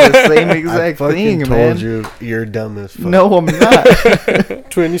the same exact I thing, fucking man. told you you're dumb as fuck. No, I'm not.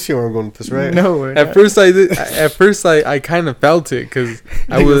 Twin, you see where I'm going with this, right? No, we're At not. first, I kind of felt it because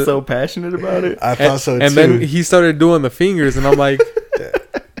I He was so passionate about it. I thought so too. and then he started doing the fingers, and I'm like,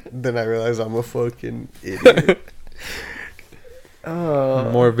 Then I realized I'm a fucking idiot.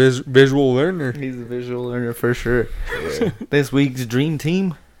 more visual learner. He's a visual learner for sure. Yeah. This week's dream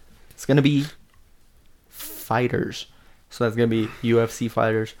team, it's gonna be fighters. So that's gonna be UFC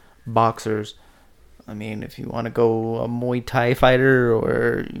fighters, boxers. I mean, if you want to go a Muay Thai fighter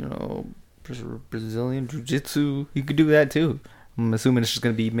or Brazilian Jiu-Jitsu, you could do that too. I'm assuming it's just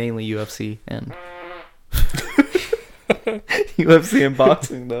gonna be mainly UFC and UFC and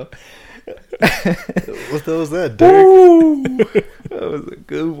boxing though. What the hell was that, Derek? Ooh, that was a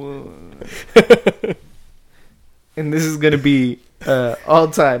good one. And this is gonna be all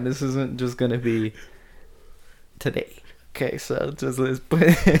time. This isn't just gonna be today. Okay, so just let's put.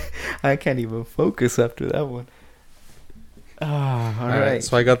 I can't even focus after that one. All right.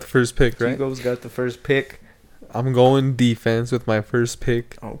 So I got the first pick, right? Hugo's got the first pick. I'm going defense with my first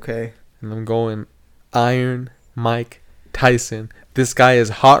pick, Okay. and I'm going Iron Mike Tyson. This guy is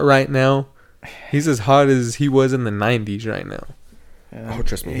hot right now. He's as hot as he was in the 90s right now. Oh,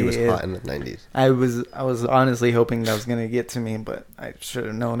 trust me, he was hot in the 90s. I was honestly hoping that was gonna get to me, but I should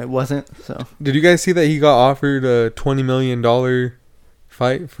have known it wasn't. So Did you guys see that he got offered a $20 million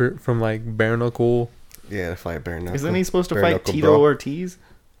fight from like bare knuckle? Yeah, to fight bare knuckle. isn't he supposed to Bare fight knuckle Tito brawl. Ortiz?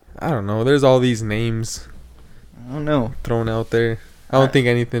 I don't know. There's all these names I don't know. thrown out there. I don't think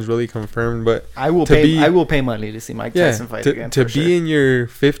anything's really confirmed, but I will To pay. be- I will pay money to see Mike yeah, Tyson fight to again. be for sure. in your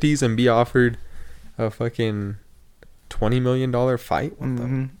 50s and be offered a fucking $20 million fight. What the?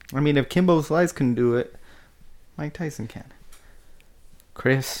 Mhm. I mean, if Kimbo Slice can do it, Mike Tyson can.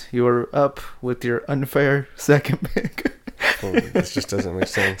 Chris, you're up with your unfair second pick. Oh, this just doesn't make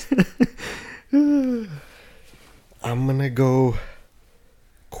sense. I'm going to go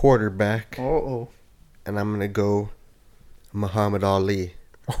quarterback, Oh, and I'm going to go Muhammad Ali,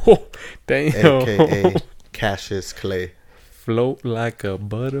 Oh, damn. a.k.a. Cassius Clay. Float like a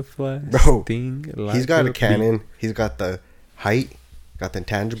butterfly. Bro, Sting like He's got a bee. cannon. He's got the height, got the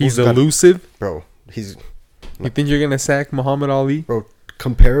intangibles. He's got- elusive. Bro, he's You think you're going to sack Muhammad Ali?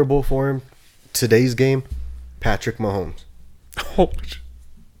 comparable for him. Today's game, Patrick Mahomes. Oh,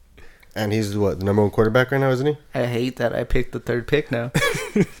 And he's what, the number one quarterback right now, isn't he? I hate that I picked the third pick now.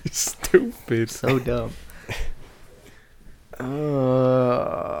 stupid. So dumb.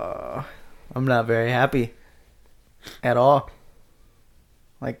 I'm not very happy. At all.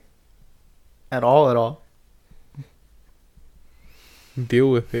 Like, at all. Deal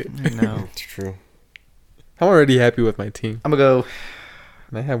with it. No. It's true. I'm already happy with my team. I'm gonna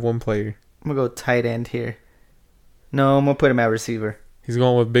And I have one player. go tight end here. No, I'm gonna put him at receiver. He's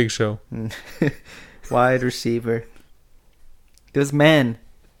going with Big Show. Wide receiver. This man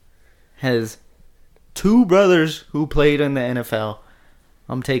has two brothers who played in the NFL.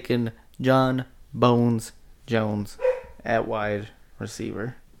 I'm taking John Bones Jones at wide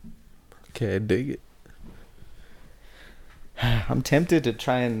receiver. Okay, I dig it. I'm tempted to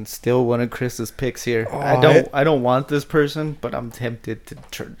try and steal one of Chris's picks here. Oh, I don't want this person, but I'm tempted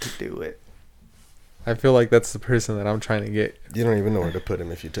to do it. I feel like that's the person that I'm trying to get. You don't even know where to put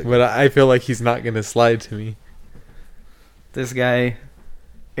him if you took But him. I feel like he's not going to slide to me. This guy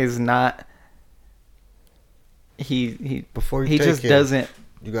is not. He Before you he take just him, doesn't.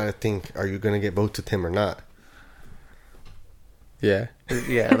 you got to think, are you going to get both with him or not? Yeah.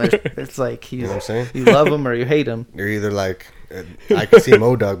 Yeah, it's like You know what I'm saying? you love him or you hate him. You're either like, I can see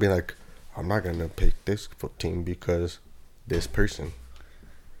Mo-Dog being like, I'm not going to pick this team because this person.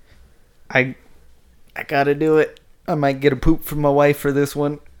 I gotta do it. I might get a poop from my wife for this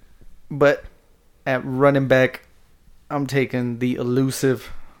one, but at running back, I'm taking the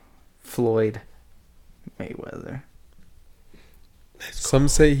elusive Floyd Mayweather. Some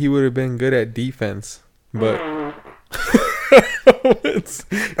say he would have been good at defense, but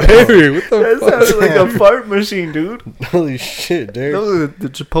Harry, what the That fuck? sounds like a fart machine, dude. Holy shit, dude. Those are the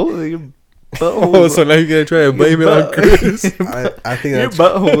Chipotle. Oh, so now you're gonna try to blame it on Chris? I think Your that's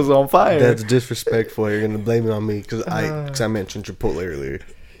butthole was on fire. that's disrespectful. You're gonna blame it on me because I mentioned Chipotle earlier.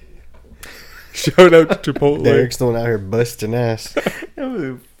 Shout out to Chipotle. Derek's the one out here busting ass. That was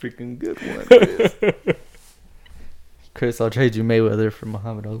a freaking good one, Chris. Chris, I'll trade you Mayweather for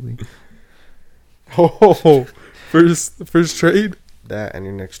Muhammad Ali. Oh, first trade. That and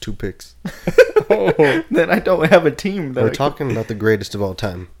your next two picks. Oh, Then I don't have a team. That We're talking about the greatest of all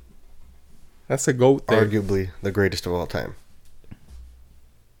time. that's a goat there. Arguably the greatest of all time.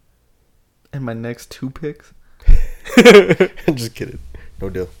 And my next 2 picks? Just kidding. No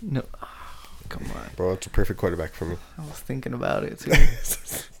deal. No. Oh, come on. Bro, it's a perfect quarterback for me. I was thinking about it, too.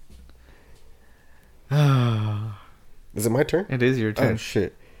 Is it my turn? It is your turn. Oh,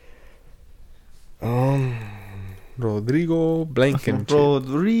 shit. Rodrigo Blankenship.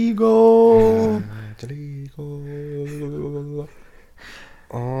 Rodrigo.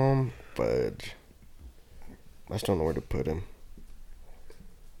 Fudge. I just don't know where to put him.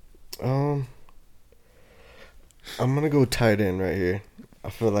 I'm gonna go tight end right here. I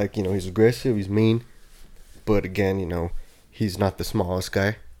feel like, he's aggressive, he's mean, but again, he's not the smallest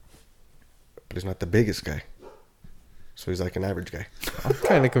guy, but he's not the biggest guy. So he's like an average guy. I'm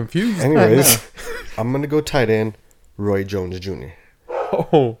kind of confused. Anyways, I'm gonna go tight end, Roy Jones Jr.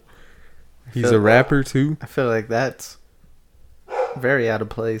 Oh, he's a rapper too. I feel like that's very out of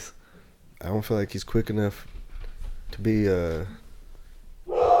place. I don't feel like he's quick enough to be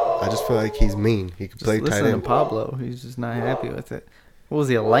I just feel like he's mean. He could Just play tight listen end. to Pablo. He's just not happy with it. What was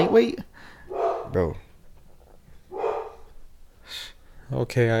he, a lightweight? Bro,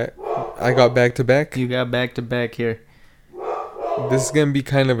 Okay, I got back to back. You got back to back here. This is gonna be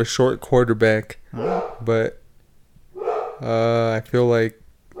kind of a short quarterback, but I feel like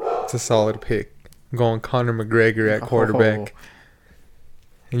it's a solid pick. I'm going Conor McGregor at quarterback.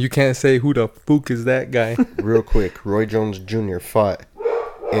 And you can't say who the fuck is that guy. real quick, Roy Jones Jr. fought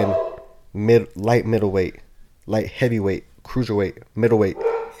in light middleweight, light heavyweight, cruiserweight, middleweight,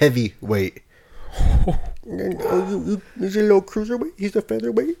 heavyweight. He's a little cruiserweight. He's a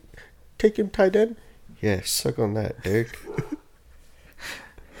featherweight. Take him tight end. Yeah, suck on that, Derek.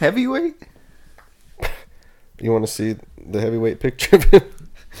 Heavyweight? You want to see the heavyweight picture of him?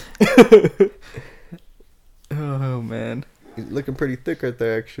 Oh, man. He's looking pretty thick right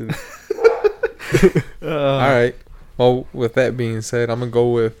there, actually. All right. Well, with that being said, I'm gonna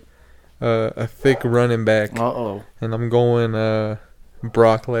go with a thick running back, Uh-oh. and I'm going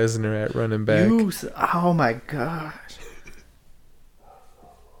Brock Lesnar at running back. Oh, my gosh.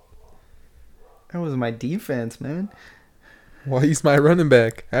 That was my defense, man. Well, he's my running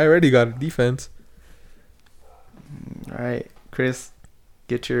back. I already got a defense. All right, Chris,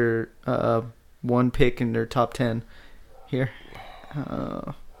 get your 1 pick in their top 10 here.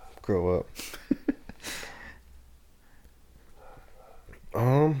 Grow up.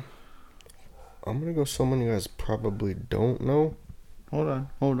 I'm gonna go someone you guys probably don't know. Hold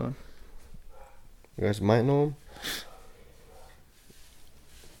on. You guys might know him.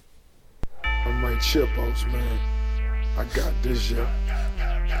 I'm like Chipos, man. I got this, yeah.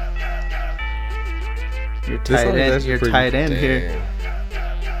 You're tight end. You're tight end here.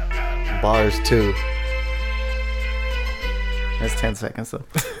 Damn. Bars too. That's 10 seconds though.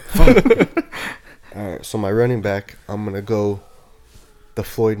 Alright, so my running back, I'm gonna go the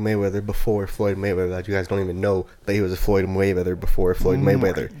Floyd Mayweather before Floyd Mayweather. That you guys don't even know that he was a Floyd Mayweather before Floyd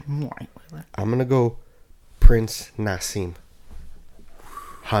Mayweather. I'm gonna go Prince Nassim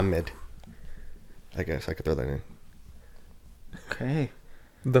Hamed. I guess I could throw that in. Okay.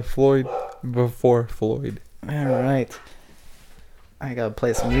 The Floyd before Floyd. All right. I gotta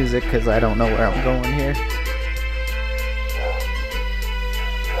play some music because I don't know where I'm going here.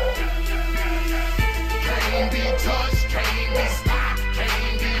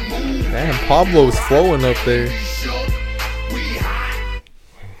 Damn, Pablo's flowing up there.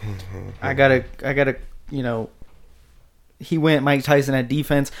 I gotta, he went Mike Tyson at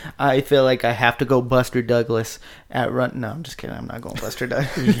defense. I feel like I have to go Buster Douglas at run. No, I'm just kidding. I'm not going Buster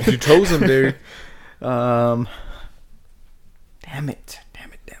Douglas. You chose him there. Damn it.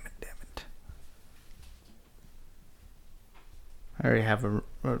 I already have a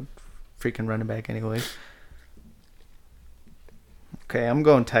freaking running back anyway. Okay, I'm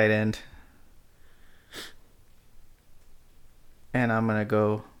going tight end. And I'm going to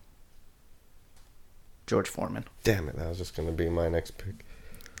go George Foreman. Damn it, that was just gonna be my next pick.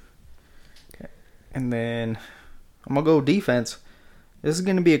 Okay. And then I'm going to go defense. This is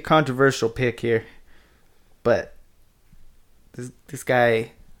going to be a controversial pick here. But this guy,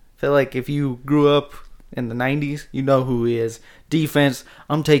 I feel like if you grew up in the 90s, you know who he is. Defense,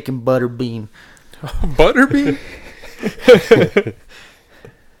 I'm taking Butterbean. Butterbean?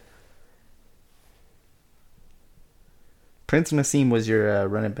 Prince Nassim was your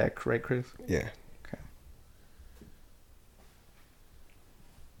running back, right, Chris? Yeah. Okay.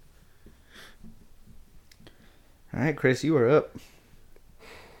 All right, Chris, you are up.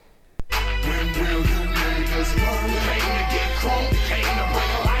 When will you niggas learn? Came to get crunk, came to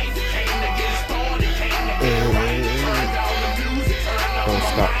bring life, came to get started, came to get right. Turned down the music, turned on Don't the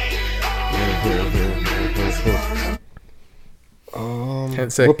stop. light. 10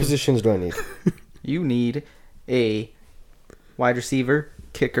 seconds. What positions do I need? You need a wide receiver,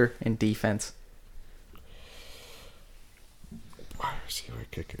 kicker, and defense. Wide receiver,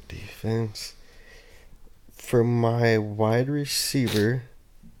 kicker, defense. For my wide receiver,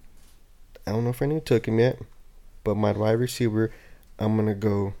 I don't know if anyone took him yet, but my wide receiver, I'm going to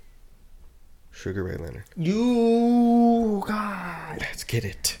go Sugar Ray Leonard. God. Let's get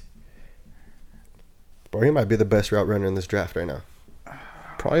it. Bro, he might be the best route runner in this draft right now.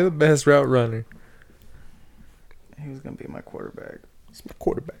 Probably the best route runner. Who's going to be my quarterback? He's my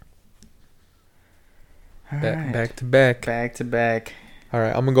quarterback. All Back, right. back to back. Back to back. All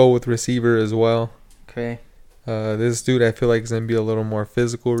right, I'm going to go with receiver as well. Okay. This dude I feel like is going to be a little more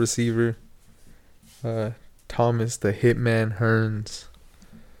physical receiver. Thomas the Hitman Hearns.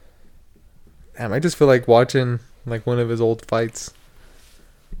 Damn, I just feel like watching like one of his old fights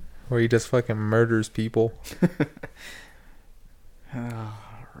where he just fucking murders people. All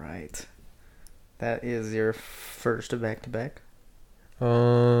right. That is your first back to back.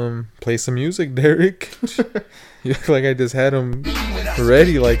 Play some music, Derek. You look like I just had him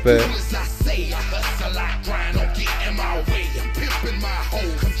ready like that.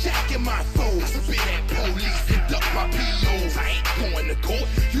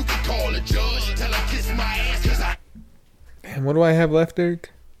 And what do I have left,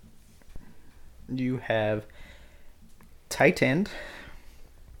 Derek? You have tight end,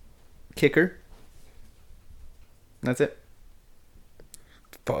 kicker. That's it.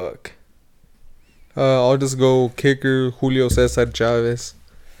 Fuck. I'll just go kicker Julio Cesar Chavez.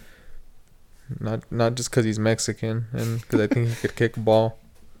 Not just because he's Mexican and because I think he could kick a ball.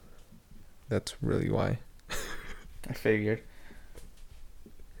 That's really why. I figured.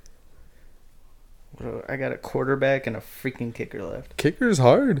 I got a quarterback and a freaking kicker left. Kicker's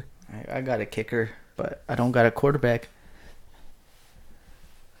hard. I got a kicker, but I don't got a quarterback.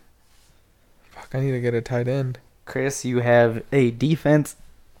 Fuck, I need to get a tight end. Chris, you have a defense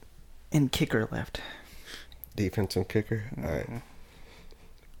and kicker left. Defense and kicker? All right.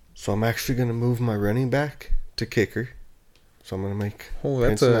 So I'm actually going to move my running back to kicker. So I'm going to make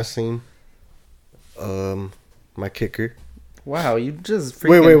That's Prince Nassim my kicker. Wow, you just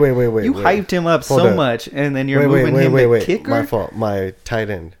freaking... Wait. You hyped him up Hold so up. much, and then you're moving him to kicker? My fault. My tight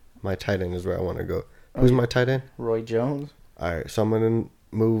end. My tight end is where I want to go. Who's my tight end? Roy Jones. All right, so I'm going to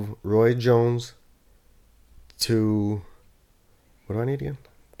move Roy Jones to... What do I need again?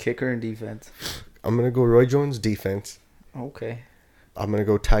 Kicker and defense. I'm going to go Roy Jones defense. Okay. I'm going to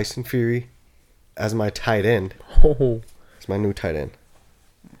go Tyson Fury as my tight end. Oh, It's my new tight end.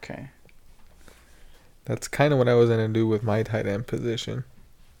 Okay. that's kind of what I was going to do with my tight end position.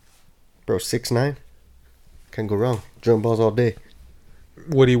 Bro, 6'9"? Can't go wrong. Drum balls all day.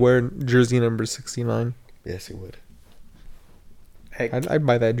 Would he wear jersey number 69? Yes, he would. I'd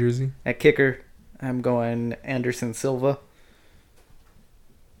buy that jersey. At kicker, I'm going Anderson Silva.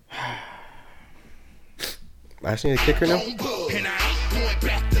 I just need a kicker now. And I ain't going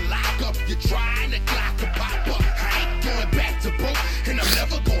back to lock up. You're trying to clock a pop up. I ain't going back to broke. And I'm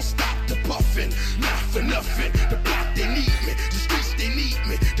never gonna stop the buffing. Not for nothing. The block, they need me. The streets, they need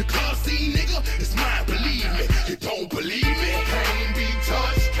me. The club scene, nigga, it's mine, believe me. You don't believe me? Can't be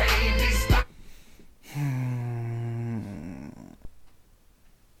touched, can't be stopped.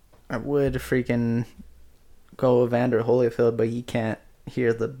 I would freaking go Evander Holyfield, but he can't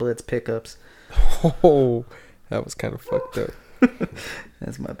hear the blitz pickups. Oh, that was kind of fucked up.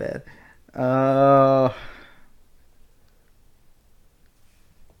 That's my bad. I'm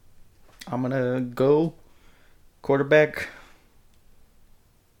gonna go quarterback.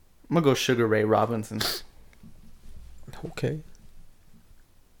 I'm gonna go Sugar Ray Robinson. Okay.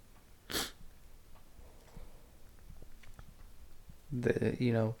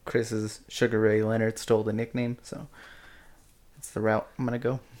 Chris's Sugar Ray Leonard stole the nickname, so that's the route I'm gonna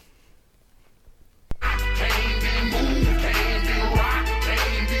go. Can't be moved, can't be rocked,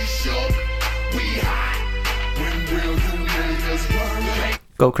 can't be shook. We hot. When will you niggas learn?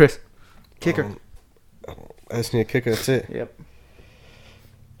 Go, Chris. Kicker. I just need a kicker. That's it. Yep.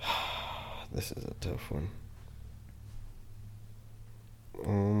 This is a tough one.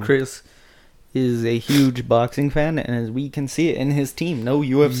 Chris is a huge boxing fan, and as we can see it in his team, no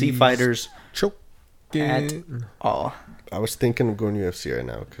UFC fighters Choke. at all. I was thinking of going UFC right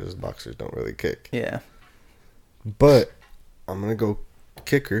now because boxers don't really kick. Yeah. But I'm going to go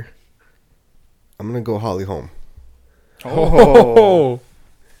kicker. I'm going to go Holly Holm. Oh.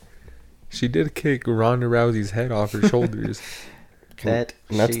 She did kick Ronda Rousey's head off her shoulders. That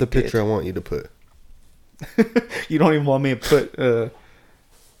And that's she the picture did. I want you to put. You don't even want me to put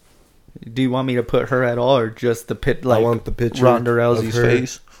Do you want me to put her at all, or just the pit? Like I want the picture Ronda of Rousey's her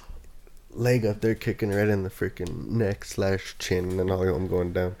face. leg up there kicking right in the freaking neck/chin, and then Holly Holm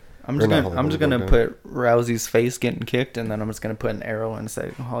going down. I'm Or just not gonna Holly I'm Holm just going gonna down. put Rousey's face getting kicked, and then I'm just gonna put an arrow and say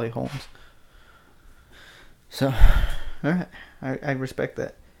Holly Holmes. So, all right, I respect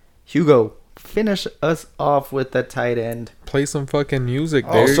that. Hugo, finish us off with the tight end. Play some fucking music,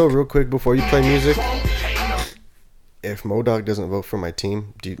 Derek. Also, real quick before you play music, if Modog doesn't vote for my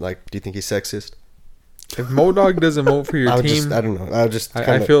team, do you think he's sexist? If Modog doesn't vote for your I team, don't know.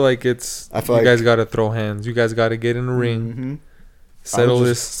 I feel like it's. I feel you like- guys got to throw hands. You guys got to get in the ring. Mm-hmm. Settle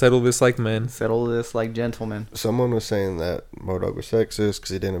just- this like men. Settle this like gentlemen. Someone was saying that Modog was sexist because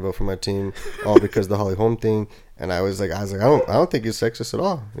he didn't vote for my team, all because of the Holly Holm thing. And I was like, I don't think he's sexist at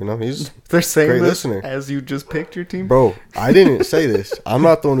all. You know, he's They're saying great this listener. as you just picked your team. Bro, I didn't say this. I'm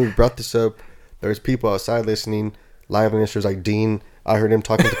not the one who brought this up. There's people outside listening, live listeners like Dean. I heard him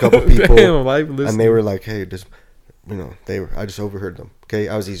talking to a couple people, Damn, live listening. and they were like, "Hey, just I just overheard them. Okay,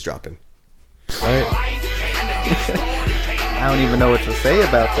 I was eavesdropping." Right? I don't even know what to say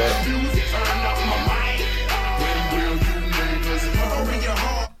about that.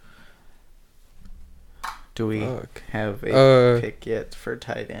 Do we Fuck. have a Uh, pick yet for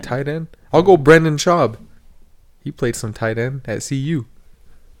tight end? Tight end? I'll go Brendan Schaub. He played some tight end at CU.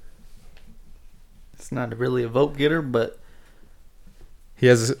 It's not really a vote getter, but He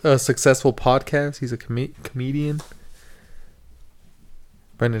has a successful podcast. He's a comedian.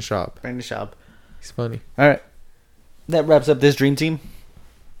 Brendan Schaub. Brandon Schaub. He's funny. All right. That wraps up this dream team.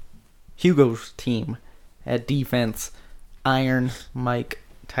 Hugo's team at defense, Iron Mike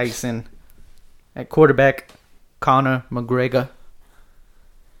Tyson. At quarterback, Conor McGregor.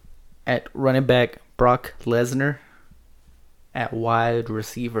 At running back, Brock Lesnar. At wide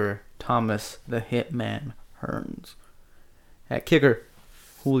receiver, Thomas the Hitman Hearns. At kicker,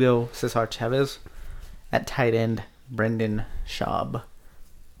 Julio Cesar Chavez. At tight end, Brendan Schaub.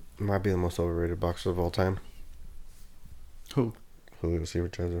 Might be the most overrated boxer of all time. Who? Julio Cesar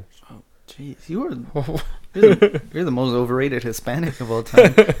Chavez. Jeez, you're the most overrated Hispanic of all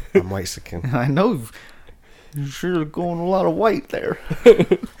time. I'm Mexican. I know you're sure going a lot of white there.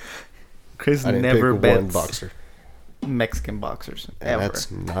 Chris I didn't never pick bets one boxer, Mexican boxers and ever,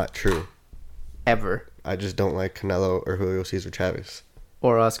 that's not true. ever, I just don't like Canelo or Julio Cesar Chavez.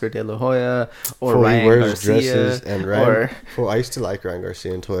 or Oscar De La Hoya, or Fool, Ryan he wears Garcia, dresses and Ryan. or Fool, I used to like Ryan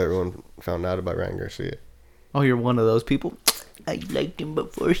Garcia until everyone found out about Ryan Garcia. oh, you're one of those people. I liked him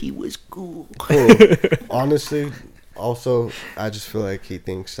before he was cool. Fool, honestly, also I just feel like he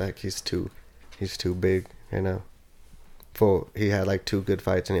thinks like he's too big, you know. Fool, he had like 2 good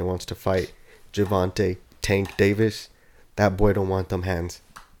fights and he wants to fight Javante Tank Davis. That boy don't want them hands.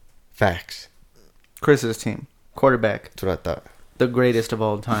 Facts. Chris's team, quarterback, That's what I thought. the greatest of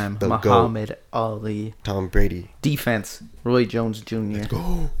all time, The Muhammad Ali. Tom Brady. Defense, Roy Jones Jr.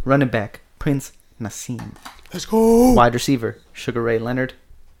 Go. Running back, Prince Nassim. Let's go. Wide receiver, Sugar Ray Leonard.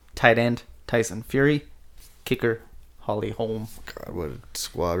 Tight end, Tyson Fury. Kicker, Holly Holm. God, what a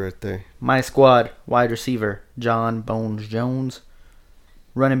squad right there. My squad, wide receiver, John Bones Jones.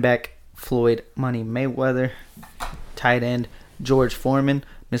 Running back, Floyd Money Mayweather. Tight end, George Foreman,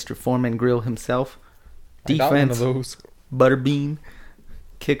 Mr. Foreman Grill himself. I got one of Defense, those. Butterbean.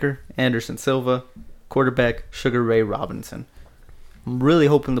 Kicker, Anderson Silva. Quarterback, Sugar Ray Robinson. I'm really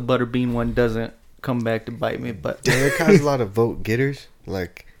hoping the Butterbean one doesn't come back to bite me, but Derek has a lot of vote getters.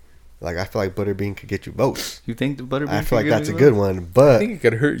 Like I feel like Butterbean could get you votes. you think the Butterbean I feel could like give that's a me good votes? one, I but think it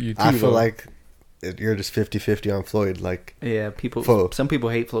could hurt you too. I feel though. like you're just 50-50 on Floyd. Like, Yeah, people. Full. Some people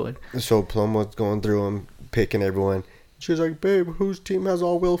hate Floyd. so Plum was going through them, picking everyone. She was like, "Babe, whose team has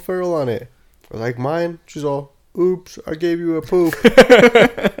all Will Ferrell on it?" I was like, "Mine." She's all, "Oops, I gave you a poop."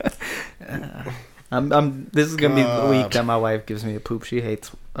 This is gonna be the week that my wife gives me a poop. She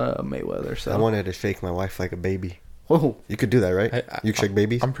hates Mayweather. So I wanted to shake my wife like a baby. whoa, You could do that, right? You can shake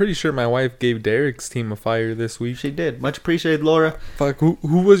babies. I'm pretty sure my wife gave Derek's team a fire this week. she did. Much appreciated, Laura. Fuck, who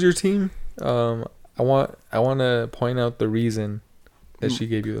was your team? I want to point out the reason that she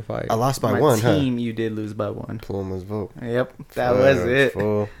gave you the fire. I lost by my one, team, you did lose by one. Pluma's vote. Yep, that was it.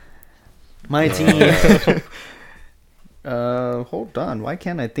 Full. My team. Hold on. Why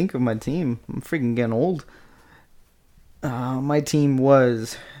can't I think of my team? I'm freaking getting old. My team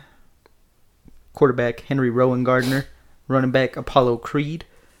was quarterback Henry Rowan Gardner, running back Apollo Creed,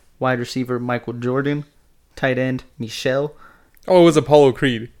 wide receiver Michael Jordan, tight end Michelle. Oh, it was Apollo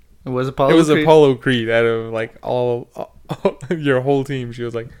Creed. It was Apollo. It was Creed. Apollo Creed out of like all your whole team. She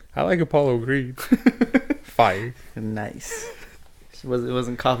was like, I like Apollo Creed. Fire. Nice. It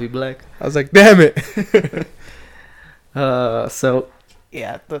wasn't Coffee Black. I was like, damn it. So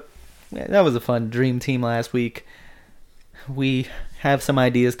yeah, yeah, that was a fun Dream Team last week. We have some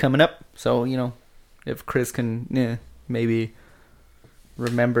ideas coming up, so if Chris can maybe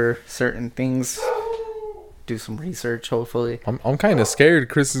remember certain things, do some research. Hopefully, I'm kind of scared.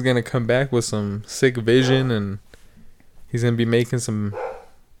 Chris is gonna come back with some sick vision, and he's gonna be making some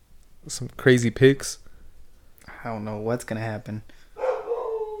crazy picks. I don't know what's gonna happen.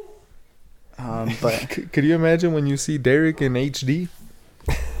 But Could you imagine when you see Derek in HD?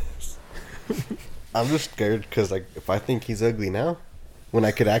 I'm just scared because, like, if I think he's ugly now, when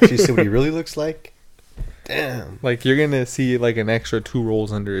I could actually see what he really looks like, damn. Like, you're gonna see like an extra 2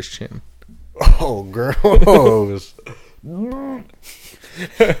 rolls under his chin. Oh, gross.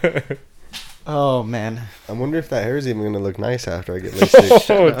 oh man, I wonder if that hair is even going to look nice after I get LASIK.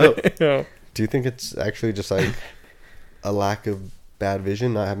 Oh, damn. Do you think it's actually just like a lack of bad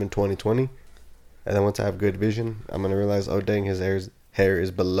vision, not having 20/20? And then once I have good vision, I'm going to realize, oh, dang, his hair is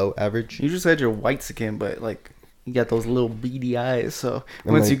below average. you just had your white skin, but like you got those little beady eyes. So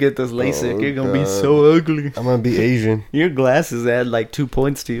I'm once like, you get those LASIK, oh, you're gonna be God. so ugly. I'm going to be Asian. Your glasses add like 2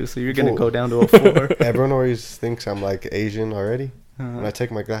 points to you, so you're gonna Whoa. go down to a 4. Everyone always thinks I'm like Asian already. When I Uh,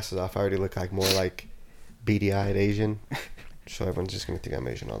 take my glasses off, I already look like more like beady-eyed Asian. So everyone's just going to think I'm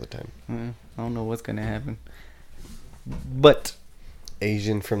Asian all the time. I don't know what's gonna happen, but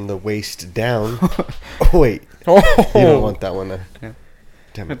Asian from the waist down. Oh, wait. Oh, You don't want that one. Yeah.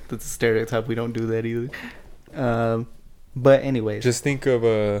 Damn it. that's a stereotype. We don't do that either. But anyways, just think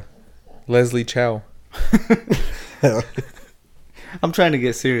of Leslie Chow. I'm trying to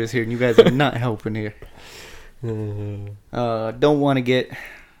get serious here, and you guys are not helping here. Don't want to get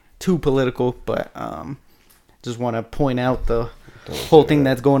too political, but just want to point out the whole thing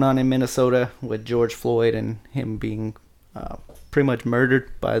that's going on in Minnesota with George Floyd and him being pretty much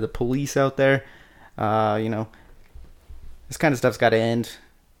murdered by the police out there. This kind of stuff's got to end.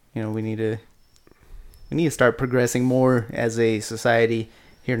 We need to start progressing more as a society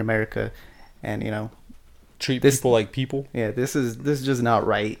here in America, and Treat This- people like people. yeah, this is just not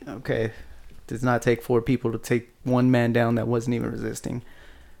right. Okay, it does not take 4 people to take one man down that wasn't even resisting.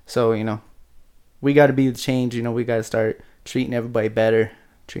 So we got to be the change. We got to start treating everybody better,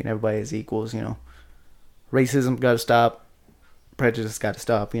 treating everybody as equals. Racism got to stop, prejudice got to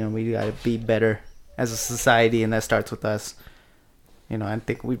stop. We got to be better as a society, and that starts with us. I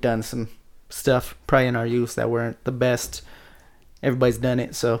think we've done some stuff probably in our youth that weren't the best. Everybody's done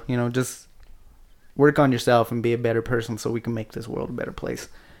it, so just work on yourself and be a better person so we can make this world a better place.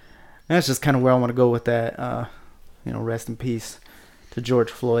 And that's just kind of where I want to go with that. Rest in peace to George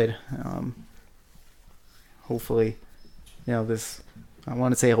Floyd. Hopefully, this, I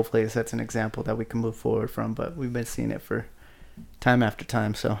want to say hopefully this sets an example that we can move forward from, but we've been seeing it for time after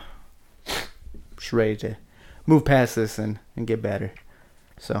time, so just ready to move past this and get better.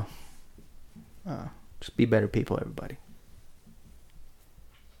 So, just be better people, everybody.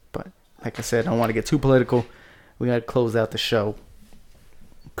 But like I said, I don't want to get too political. We got to close out the show.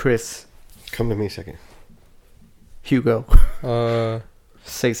 Chris, Come to me a second. Hugo,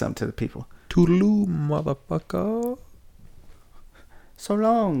 say something to the people. Toodaloo, motherfucker. So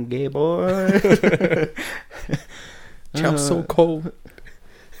long, gay boy. Chow so cold.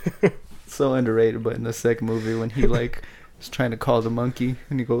 So underrated, but in the second movie when he is trying to call the monkey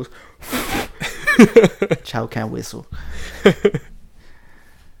and he goes, Chow can't whistle.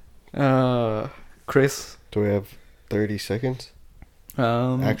 Chris, Do we have 30 seconds?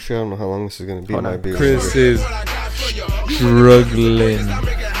 um, Actually, I don't know how long this is going to be. It Hold on. might be Chris is struggling.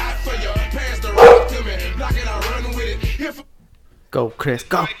 go, Chris,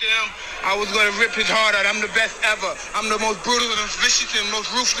 go. I was gonna rip his heart out. I'm the best ever. I'm the most brutal and vicious and most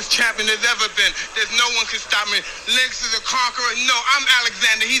ruthless champion there's ever been. There's no one can stop me. Lynx is a conqueror. No, I'm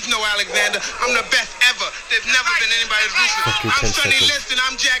Alexander. He's no Alexander. I'm the best ever. There's never been anybody as ruthless. Fucking I'm 10 Sonny seconds. Liston.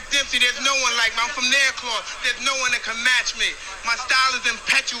 I'm Jack Dempsey. There's no one like me. I'm from Nairclaw. There's no one that can match me. My style is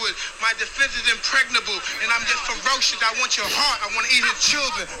impetuous. My defense is impregnable. And I'm just ferocious. I want your heart. I want to eat his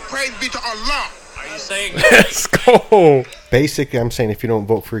children. Praise be to Allah. Let's go. Basically, I'm saying if you don't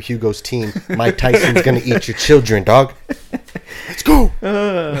vote for Hugo's team, Mike Tyson's going to eat your children, dog. Let's go.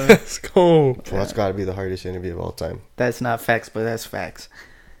 Let's go. Well, that's got to be the hardest interview of all time. That's not facts, but that's facts.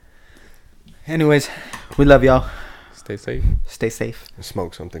 Anyways, we love y'all. Stay safe. Stay safe.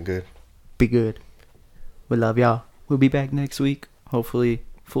 Smoke something good. Be good. We love y'all. We'll be back next week. Hopefully,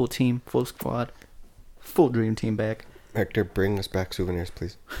 full team, full squad, full dream team back. Hector, bring us back souvenirs,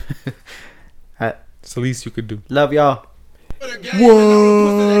 please. It's the least you could do. Love y'all.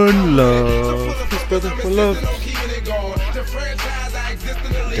 One love. One love.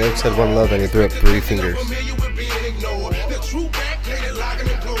 Derek said one love and he threw up 3 fingers. The true back, played it, locking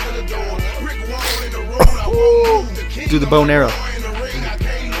and closing the door. Do the bow and arrow.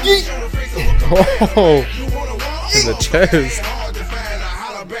 Oh, in the chest.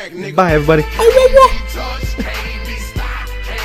 Bye, everybody.